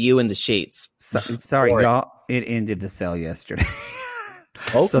wants to be you in the sheets. Sorry, y'all. It ended the sale yesterday.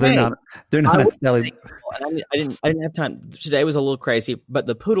 Okay. So they're not selling. I didn't have time. Today was a little crazy, but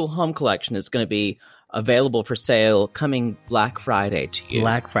the Poodle Home Collection is going to be available for sale coming Black Friday to you.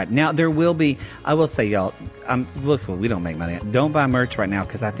 Black Friday. Now there will be. I will say, y'all. Listen, we don't make money. Don't buy merch right now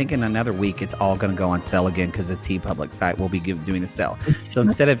because I think in another week it's all going to go on sale again because the TeePublic site will be doing a sale. So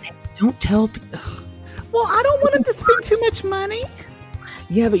don't tell people. Well, I don't want them to spend too much money.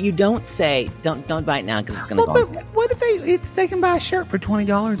 Yeah, but you don't say don't buy it now because it's going to go. But what if they can buy a shirt for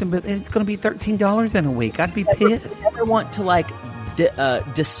 $20 and it's going to be $13 in a week? I'd be pissed. I never want to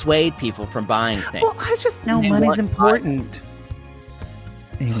dissuade people from buying things. Well, I just know money's important.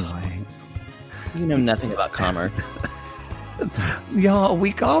 Anyway, you know nothing about commerce. Y'all,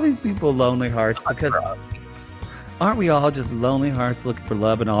 we call these people lonely hearts because aren't we all just lonely hearts looking for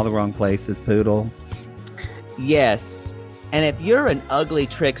love in all the wrong places, Poodle? Yes. And if you're an ugly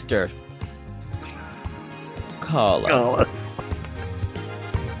trickster, call us.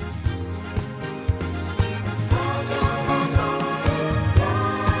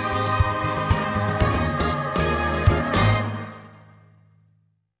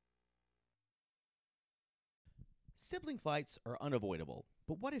 Sibling fights are unavoidable,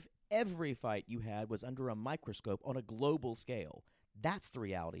 but what if every fight you had was under a microscope on a global scale? That's the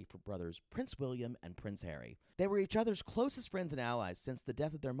reality for brothers Prince William and Prince Harry. They were each other's closest friends and allies since the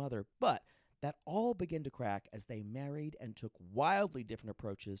death of their mother, but that all began to crack as they married and took wildly different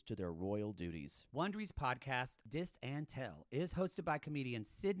approaches to their royal duties. Wondery's podcast, Dis and Tell, is hosted by comedians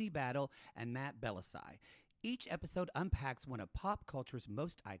Sydney Battle and Matt Belisai. Each episode unpacks one of pop culture's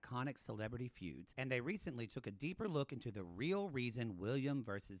most iconic celebrity feuds, and they recently took a deeper look into the real reason William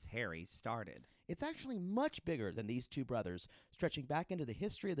versus Harry started. It's actually much bigger than these two brothers, stretching back into the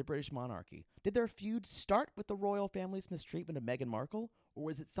history of the British monarchy. Did their feud start with the royal family's mistreatment of Meghan Markle, or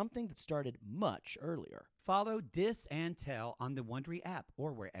was it something that started much earlier? Follow Dis and Tell on the Wondery app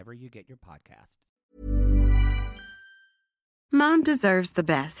or wherever you get your podcasts. Mom deserves the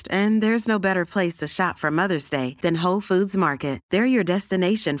best, and there's no better place to shop for Mother's Day than Whole Foods Market. They're your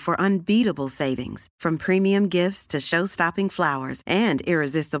destination for unbeatable savings, from premium gifts to show-stopping flowers and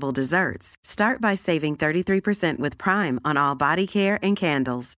irresistible desserts. Start by saving 33% with Prime on all body care and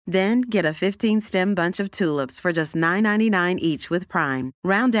candles. Then get a 15-stem bunch of tulips for just $9.99 each with Prime.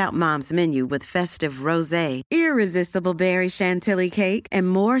 Round out Mom's menu with festive rosé, irresistible berry chantilly cake, and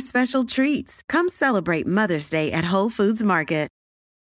more special treats. Come celebrate Mother's Day at Whole Foods Market.